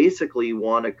 I basically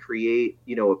want to create,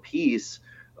 a piece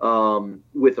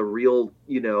with a real,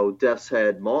 Death's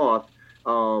Head moth,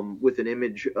 with an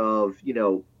image of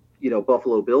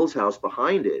Buffalo Bill's house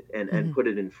behind it, and put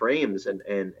it in frames and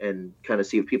kind of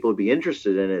see if people would be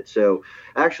interested in it. So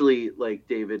actually, like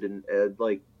David and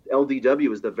like LDW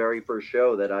was the very first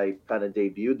show that I kind of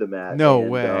debuted them at. No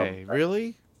way,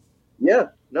 really? Yeah,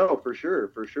 no, for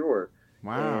sure.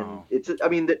 Wow. And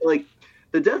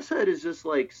the Death's Head is just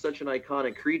like such an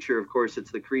iconic creature. Of course,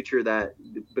 it's the creature that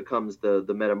becomes the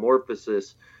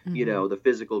metamorphosis, the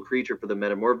physical creature for the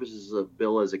metamorphosis of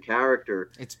Bill as a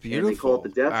character. It's beautiful. And they call it the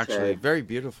Death's Actually, Head. very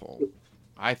beautiful,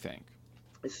 I think.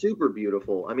 It's super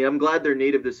beautiful. I mean, I'm glad they're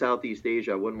native to Southeast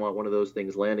Asia. I wouldn't want one of those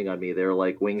things landing on me. Their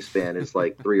like wingspan is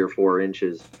like 3 or 4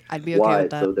 inches I'd be okay wide.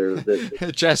 with that. So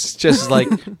they're Just like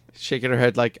shaking her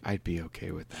head like, I'd be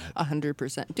okay with that.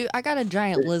 100%. Dude, I got a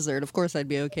giant lizard. Of course I'd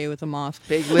be okay with a moth.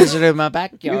 Big lizard in my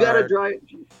backyard. you got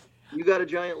a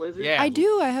giant lizard? Yeah. I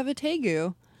do. I have a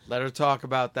tegu. Let her talk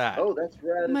about that. Oh, that's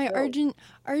rad. as My hell.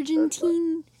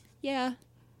 Argentine. Yeah.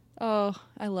 Oh,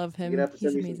 I love him. You're gonna have to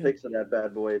He's send me amazing. some pics of that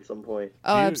bad boy at some point.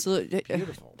 Oh, absolutely.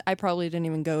 Beautiful. I probably didn't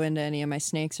even go into any of my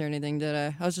snakes or anything, did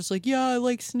I? I was just like, yeah, I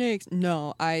like snakes.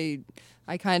 No, I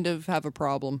kind of have a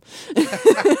problem.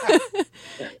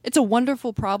 It's a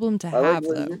wonderful problem to I like have, though.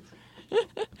 lizards.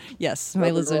 Yes, my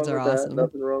Nothing lizards wrong are with that. awesome.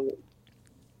 Nothing wrong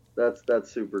with that's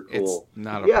super cool. It's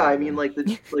not a yeah, I problem. mean, like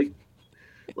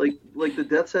the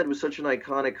Death's Head was such an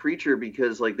iconic creature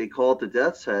because like they call it the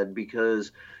Death's Head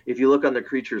because if you look on the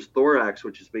creature's thorax,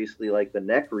 which is basically like the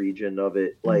neck region of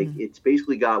it, like it's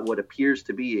basically got what appears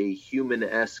to be a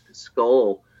human-esque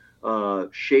skull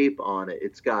shape on it.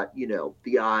 It's got,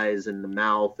 the eyes and the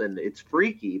mouth, and it's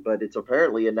freaky, but it's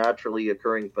apparently a naturally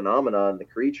occurring phenomenon in the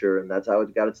creature, and that's how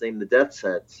it got its name, the Death's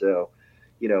Head. So,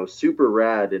 super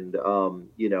rad, and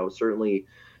certainly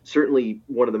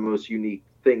one of the most unique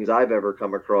things I've ever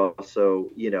come across. So,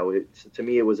 to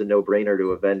me, it was a no-brainer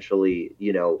to eventually,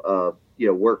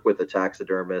 work with a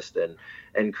taxidermist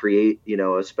and create,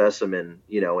 a specimen,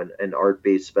 an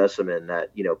art-based specimen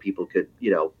that, people could,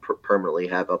 permanently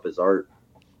have up as art.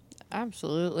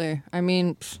 Absolutely. I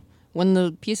mean, when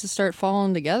the pieces start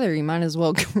falling together, you might as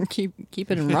well keep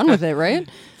it and run with it, right?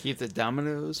 Keep the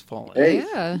dominoes falling. Hey.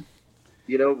 Yeah.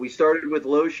 You know, we started with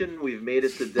lotion. We've made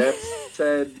it to depth.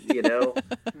 Ted, you know,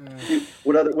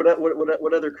 what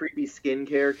other creepy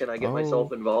skincare can I get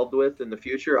myself involved with in the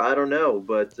future? I don't know,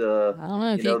 but I don't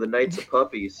know. you know, the night's a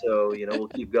puppy, so you know we'll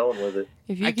keep going with it.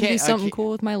 If you can do something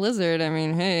cool with my lizard, I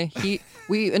mean, hey,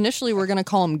 we initially were gonna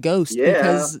call him Ghost Yeah.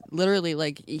 because literally,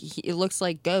 like, it looks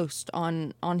like Ghost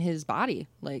on his body,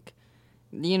 like,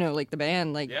 you know, like the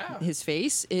band, like his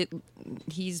face,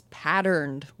 he's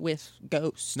patterned with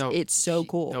Ghost. No, it's so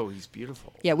cool. No, he's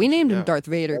beautiful. Yeah, we named him Darth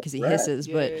Vader because he hisses,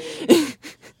 but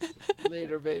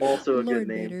Vader. Also a Lord good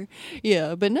name. Vader.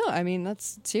 Yeah, but no, I mean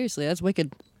that's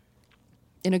wicked.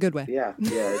 In a good way. Yeah,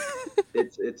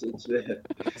 it's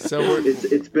So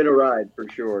it's been a ride for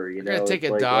sure. You know, I'm gonna take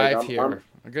a dive here.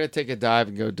 I'm gonna take a dive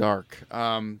and go dark.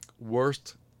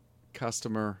 Worst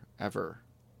customer ever.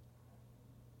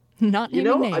 Not you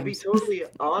know, naming I'd be names. totally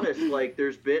honest. Like,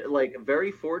 there's been like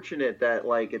very fortunate that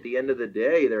like at the end of the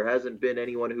day, there hasn't been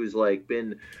anyone who's like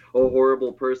been a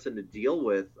horrible person to deal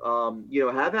with. You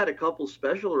know, have had a couple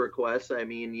special requests. I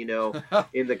mean, you know,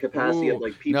 in the capacity of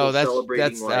like people celebrating.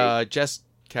 That's like, just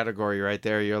category right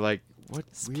there. You're like, what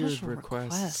weird Special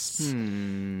requests?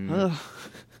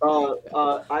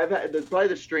 I've had probably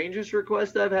the strangest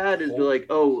request I've had is be like,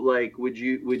 oh, like would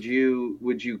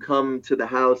you come to the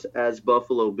house as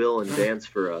Buffalo Bill and dance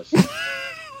for us?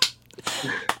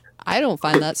 I don't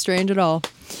find that strange at all.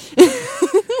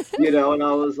 You know, and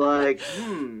I was like,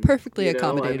 Perfectly you know,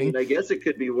 accommodating. I mean, I guess it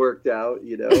could be worked out.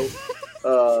 You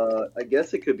know, I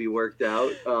guess it could be worked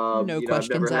out. No you know, I've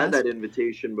questions never had asked. that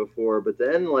invitation before, but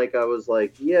then like I was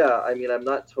like, yeah, I mean, I'm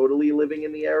not totally living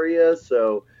in the area,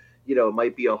 so. You know, it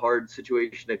might be a hard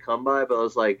situation to come by, but I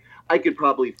was like, I could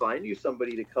probably find you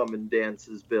somebody to come and dance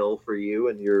as Bill for you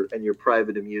and your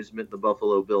private amusement in the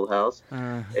Buffalo Bill house.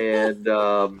 And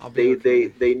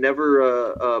they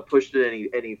never pushed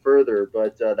it any further,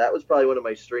 but that was probably one of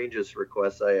my strangest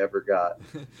requests I ever got.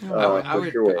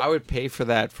 I would pay for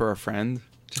that for a friend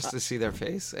just to see their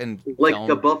face and like film.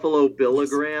 a Buffalo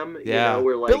Billogram, Yeah. you know,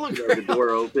 where like you know, the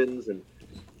door opens and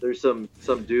there's some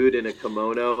dude in a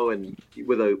kimono and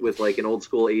with like an old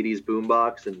school 80s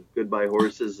boombox and Goodbye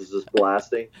Horses is just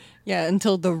blasting. Yeah,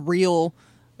 until the real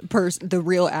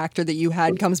actor that you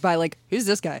had comes by, like, who's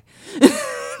this guy?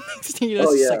 Next thing you know,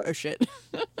 it's like, oh shit.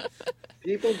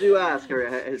 People do ask her.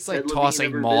 It's like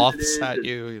tossing moths at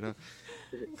you, you know.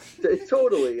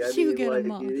 Totally. I You mean, get a like,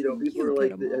 moth. you know, people You are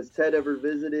get like, a moth. has Ted ever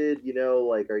visited? You know,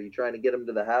 like, are you trying to get him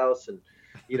to the house? And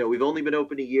you know, we've only been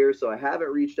open a year, so I haven't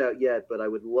reached out yet, but I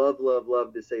would love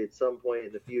to say at some point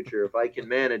in the future, if I can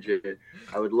manage it,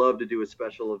 I would love to do a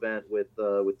special event with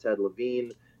Ted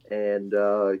Levine and,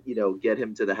 you know, get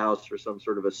him to the house for some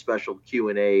sort of a special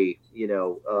Q&A, you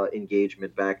know,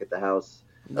 engagement back at the house.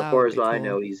 That as far would as be I cool.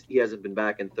 know, he hasn't been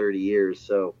back in 30 years.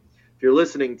 So if you're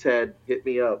listening, Ted, hit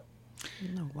me up.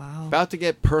 Oh, wow. About to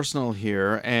get personal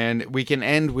here, and we can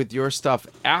end with your stuff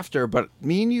after, but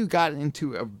me and you got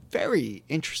into a very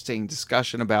interesting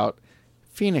discussion about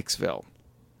Phoenixville.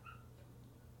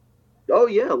 Oh,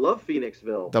 yeah, I love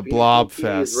Phoenixville. The Phoenix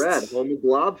Blobfest. is rad. Home of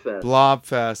Blobfest.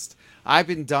 Blobfest. I've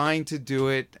been dying to do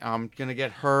it. I'm going to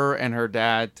get her and her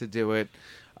dad to do it.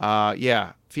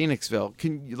 Yeah, Phoenixville.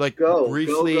 Can you, like,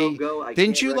 briefly... Go. I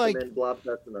Didn't can't you, like... recommend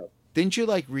Blobfest enough. Didn't you,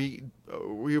 like,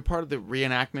 were you part of the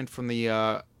reenactment from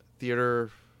the theater?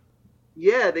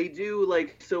 Yeah, they do,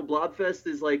 like, so Blobfest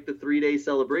is like the 3-day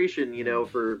celebration, you know,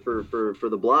 for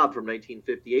the Blob from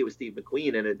 1958 with Steve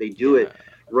McQueen, and they do it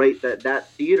right, that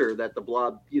theater that the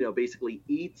Blob, you know, basically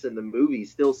eats in the movie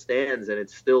still stands, and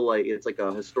it's still like, it's like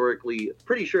a historically,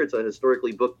 pretty sure it's a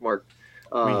historically bookmarked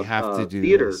We have to do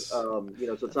theater, this. you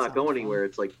know, so it's not going anywhere.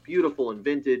 It's like beautiful and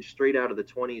vintage, straight out of the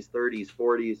 20s, 30s,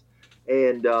 40s.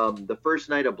 And the first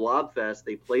night of Blobfest,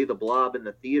 they play the Blob in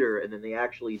the theater, and then they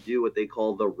actually do what they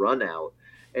call the run out.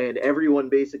 And everyone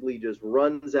basically just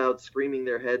runs out screaming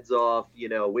their heads off, you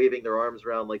know, waving their arms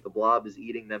around like the Blob is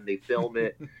eating them. They film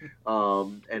it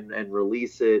and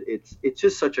release it. It's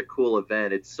just such a cool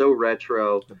event. It's so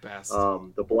retro. The best.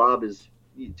 The Blob is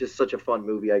just such a fun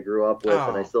movie I grew up with,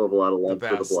 and I still have a lot of love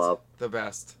for the Blob. The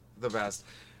best.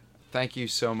 Thank you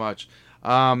so much.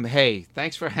 Hey,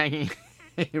 thanks for hanging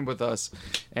in with us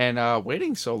and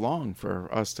waiting so long for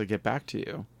us to get back to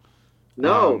you.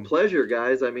 No, pleasure,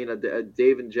 guys. I mean,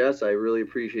 Dave and Jess, I really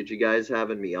appreciate you guys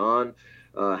having me on.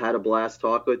 Had a blast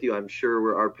talk with you. I'm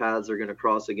sure our paths are going to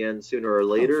cross again sooner or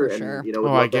later. for sure. And you know,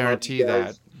 I guarantee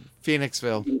that.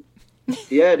 Phoenixville.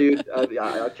 Yeah, dude.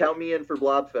 Count me in for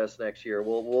Blobfest next year.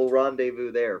 We'll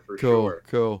rendezvous there for sure.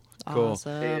 Cool. Cool.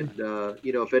 Awesome. And,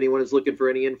 if anyone is looking for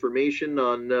any information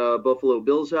on Buffalo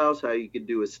Bill's house, how you can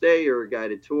do a stay or a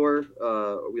guided tour,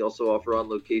 we also offer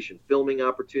on-location filming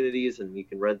opportunities, and you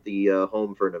can rent the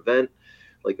home for an event,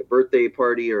 like a birthday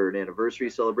party or an anniversary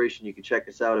celebration. You can check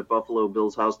us out at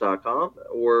buffalobillshouse.com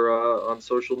or on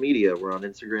social media. We're on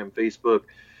Instagram, Facebook,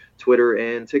 Twitter,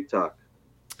 and TikTok.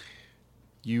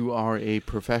 You are a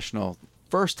professional.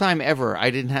 First time ever, I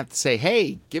didn't have to say,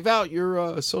 hey, give out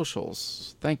your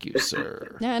socials. Thank you,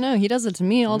 sir. Yeah, I know. He does it to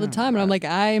me all the time. And I'm like,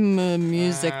 I'm a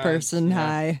music person. Yeah.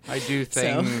 Hi. I do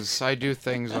things. I do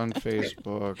things on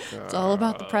Facebook. It's all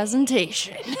about the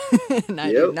presentation. And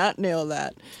I Yep. did not nail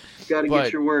that. Got to But-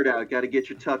 get your word out. Got to get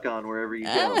your tuck on wherever you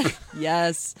go.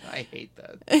 Yes. I hate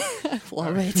that.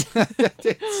 Love it.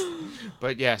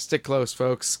 But yeah, stick close,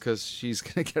 folks, because she's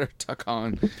going to get her tuck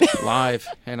on live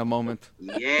in a moment.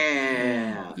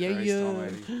 Yeah. Yeah, Christ yeah.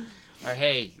 almighty.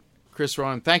 Hey, Chris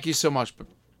Rowan, thank you so much.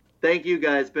 Thank you,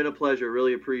 guys. Been a pleasure.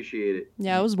 Really appreciate it.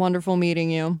 Yeah, it was wonderful meeting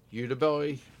you. You the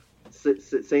boy.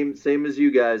 Same as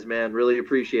you guys, man. Really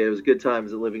appreciate it. It was good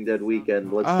times at Living Dead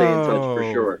Weekend. Let's stay in touch for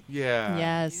sure. Yeah.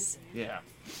 Yes. Yeah.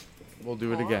 We'll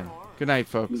do it again. Good night,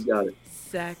 folks. You got it.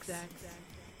 Sex,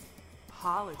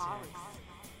 politics,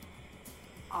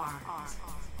 art,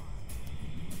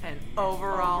 and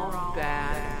overall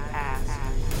badass.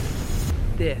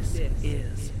 This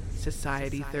is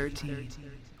Society 13,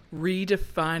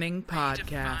 redefining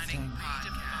podcasting.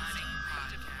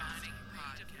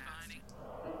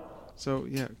 So,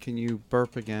 yeah, can you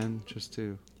burp again just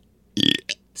to...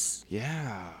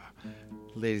 Yeah.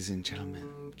 Ladies and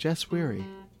gentlemen, Jess Weary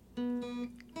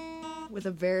With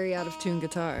a very out of tune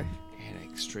guitar.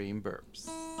 and Extreme Burps.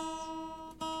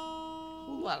 A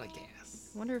whole lot of gas.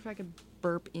 I wonder if I could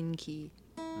burp in key.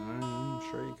 I'm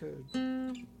sure you could.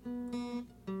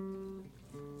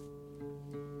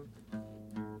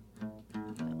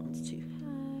 That one's too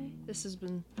high. This has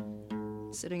been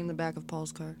sitting in the back of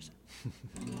Paul's cars.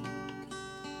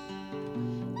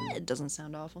 It doesn't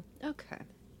sound awful. Okay.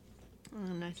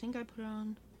 And I think I put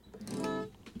on...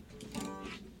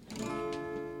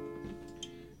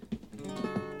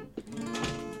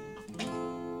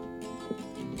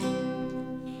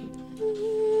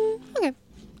 Okay,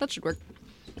 that should work.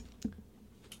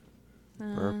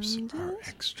 Burps are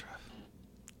extra.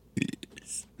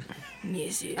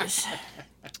 Yes, yes.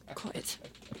 Quite.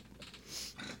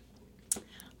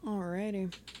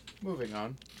 Alrighty. Moving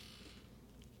on.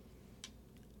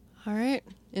 Alright.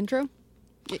 Intro?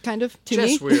 Kind of, to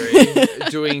Jess me. Weary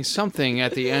doing something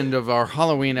at the end of our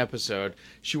Halloween episode.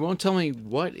 She won't tell me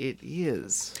what it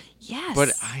is. Yes.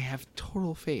 But I have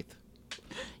total faith.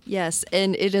 Yes,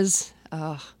 and it is...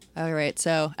 alright,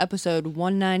 so episode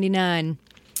 199.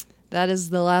 That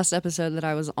is the last episode that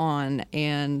I was on,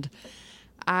 and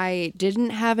I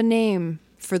didn't have a name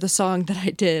for the song that I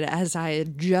did as I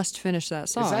had just finished that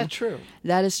song. Is that true?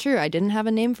 That is true. I didn't have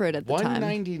a name for it at the time.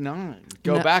 199.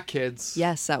 Go No. back, kids.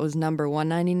 Yes, that was number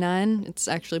 199. It's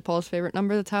actually Paul's favorite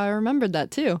number. That's how I remembered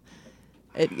that, too.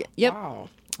 Yep. Wow.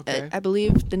 Okay. I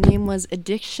believe the name was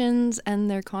Addictions and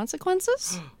Their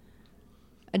Consequences.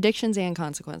 Addictions and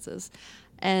Consequences.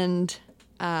 And,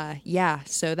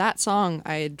 so that song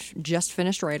I had just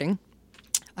finished writing,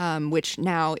 which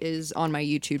now is on my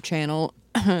YouTube channel,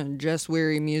 Jess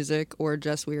Weary Music or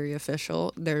Jess Weary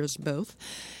Official. There's both.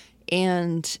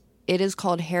 And it is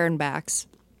called Hair and Backs.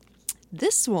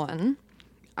 This one,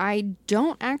 I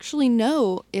don't actually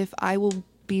know if I will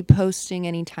be posting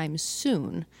anytime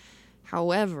soon.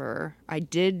 However, I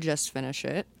did just finish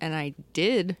it, and I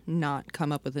did not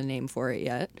come up with a name for it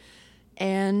yet.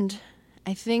 And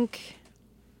I think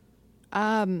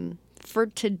for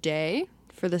today,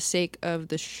 for the sake of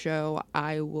the show,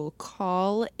 I will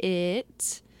call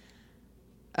it...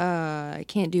 I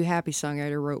can't do Happy Song. I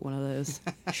already wrote one of those.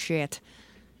 Shit.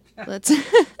 Let's...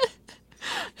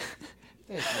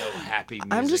 There's no happy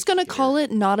music. I'm just gonna call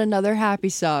it Not Another Happy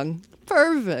Song.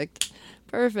 Perfect.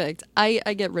 I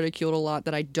get ridiculed a lot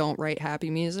that I don't write happy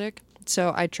music.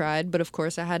 So I tried, but of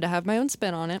course I had to have my own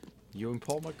spin on it. You and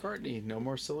Paul McCartney. No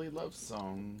more silly love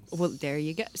songs. Well, there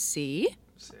you go. See?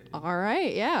 All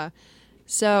right, yeah.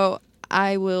 So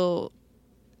I've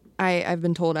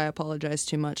been told I apologize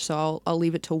too much, so I'll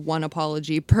leave it to one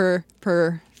apology per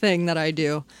thing that I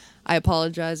do. I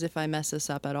apologize if I mess this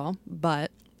up at all, but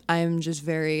I'm just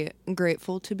very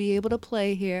grateful to be able to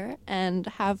play here and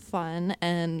have fun,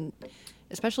 and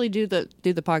especially do the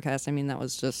podcast. I mean, that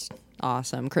was just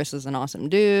awesome. Chris is an awesome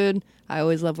dude. I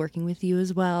always love working with you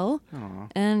as well. Aw.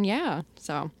 And yeah,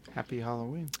 so Happy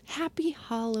Halloween. happy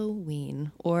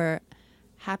Halloween, or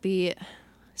happy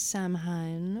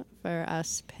Samhain for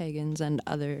us pagans and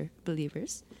other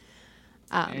believers.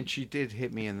 And she did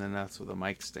hit me in the nuts with a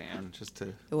mic stand, just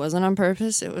to. It wasn't on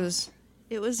purpose. It was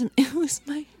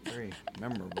my. Very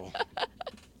memorable.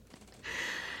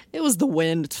 It was the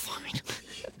wind. It's fine.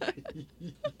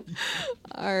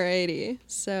 Alrighty,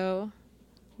 so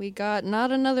we got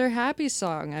Not Another Happy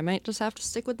Song. I might just have to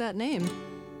stick with that name.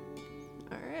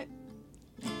 Alright.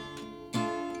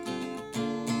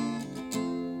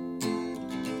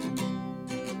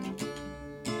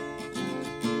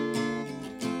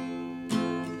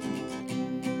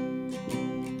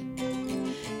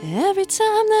 Every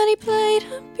time that he played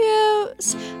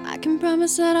abuse, I can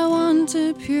promise that I want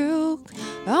to puke.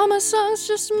 All my songs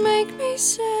just make me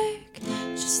sick,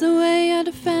 just the way I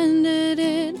defended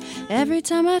it. Every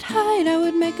time I'd hide, I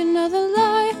would make another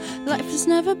lie. Life is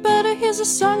never better, here's a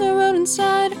song I wrote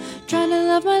inside. Try to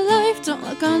love my life, don't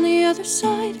look on the other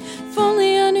side. If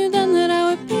only I knew then that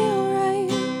I would be alright.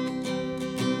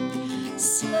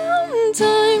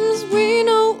 Sometimes we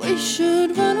know we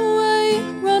should run away,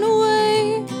 run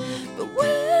away. But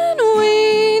when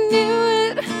we knew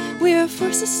it, we were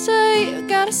forced to stay,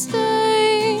 gotta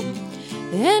stay.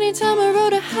 Anytime I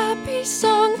wrote a happy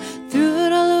song, threw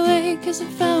it all away cause it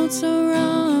felt so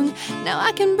wrong. Now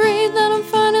I can breathe and I'm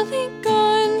finally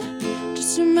gone.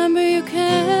 Just remember you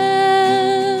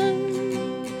can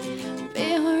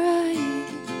be alright.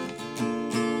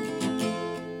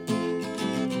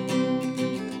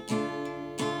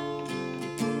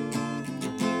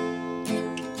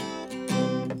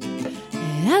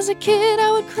 As a kid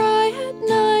I would cry at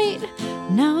night.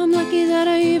 Now I'm lucky that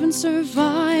I even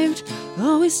survived.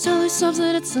 Always tell ourselves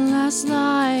that it's the last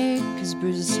lie, cause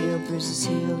bruises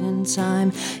heal in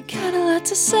time. Got a lot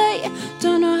to say,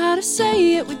 don't know how to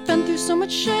say it. We've been through so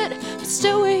much shit, but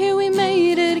still we're here, we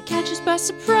made it. It catches by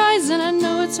surprise, and I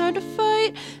know it's hard to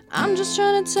fight. I'm just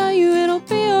trying to tell you it'll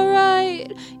be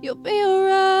alright. You'll be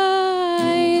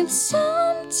alright.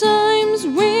 Sometimes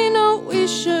we know we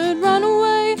should run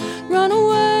away, run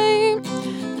away.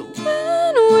 But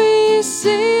when we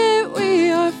see it, we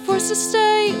are forced to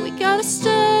stay, we gotta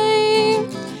stay.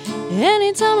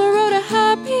 Anytime I wrote a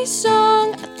happy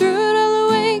song, I threw it all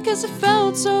away cause it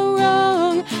felt so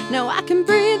wrong. Now I can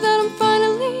breathe and I'm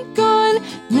finally gone.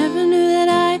 Never knew that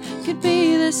I could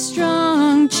be this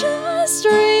strong. Just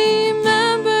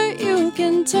remember you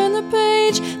can turn the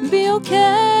page and be okay.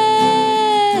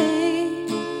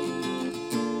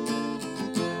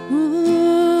 Ooh.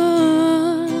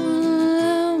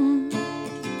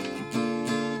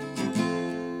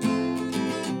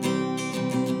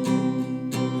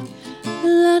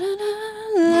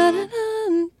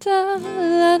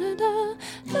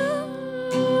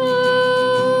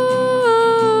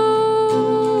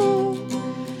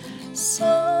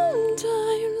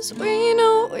 Sometimes we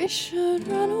know we should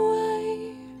run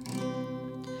away,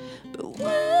 but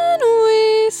when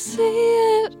we see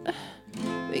it,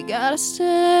 we gotta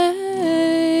stay.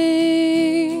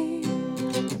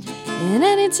 And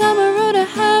anytime I wrote a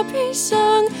happy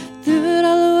song, threw it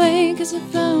all away cause it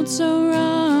felt so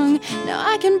wrong. Now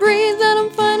I can breathe and I'm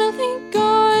finally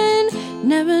gone.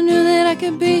 Never knew that I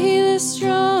could be this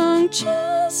strong.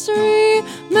 Just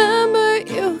remember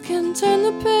you can turn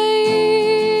the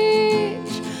page.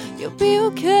 You'll be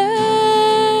okay.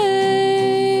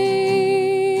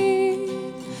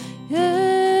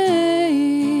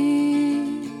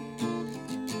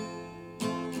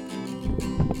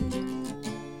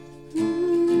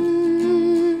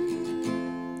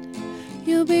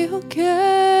 You'll be okay.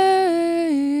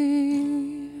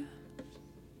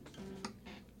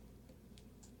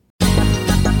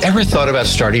 Ever thought about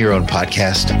starting your own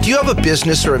podcast? Do you have a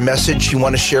business or a message you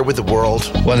want to share with the world?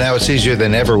 Well, now it's easier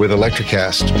than ever with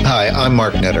Electrocast. Hi, I'm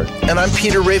Mark Netter. And I'm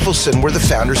Peter Rafelson. We're the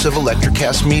founders of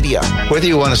Electrocast Media. Whether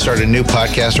you want to start a new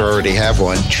podcast or already have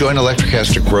one, join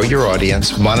Electrocast to grow your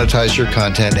audience, monetize your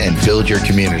content, and build your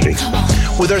community.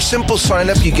 With our simple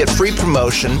sign-up, you get free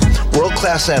promotion,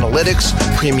 world-class analytics,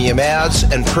 premium ads,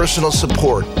 and personal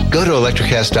support. Go to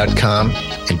electrocast.com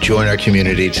and join our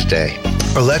community today.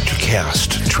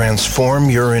 Electrocast. Transform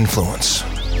your influence.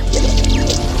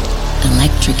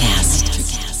 Electrocast.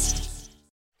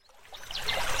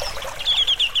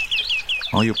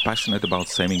 Are you passionate about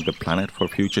saving the planet for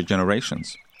future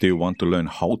generations? Do you want to learn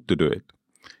how to do it?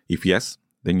 If yes,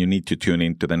 then you need to tune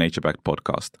in to the Nature Backed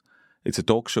podcast. It's a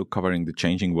talk show covering the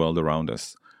changing world around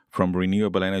us, from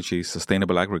renewable energy,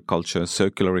 sustainable agriculture,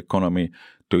 circular economy,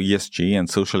 to ESG and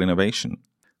social innovation.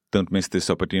 Don't miss this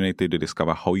opportunity to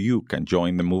discover how you can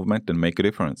join the movement and make a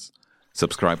difference.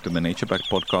 Subscribe to the Nature Backed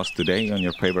podcast today on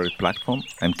your favorite platform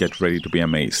and get ready to be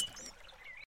amazed.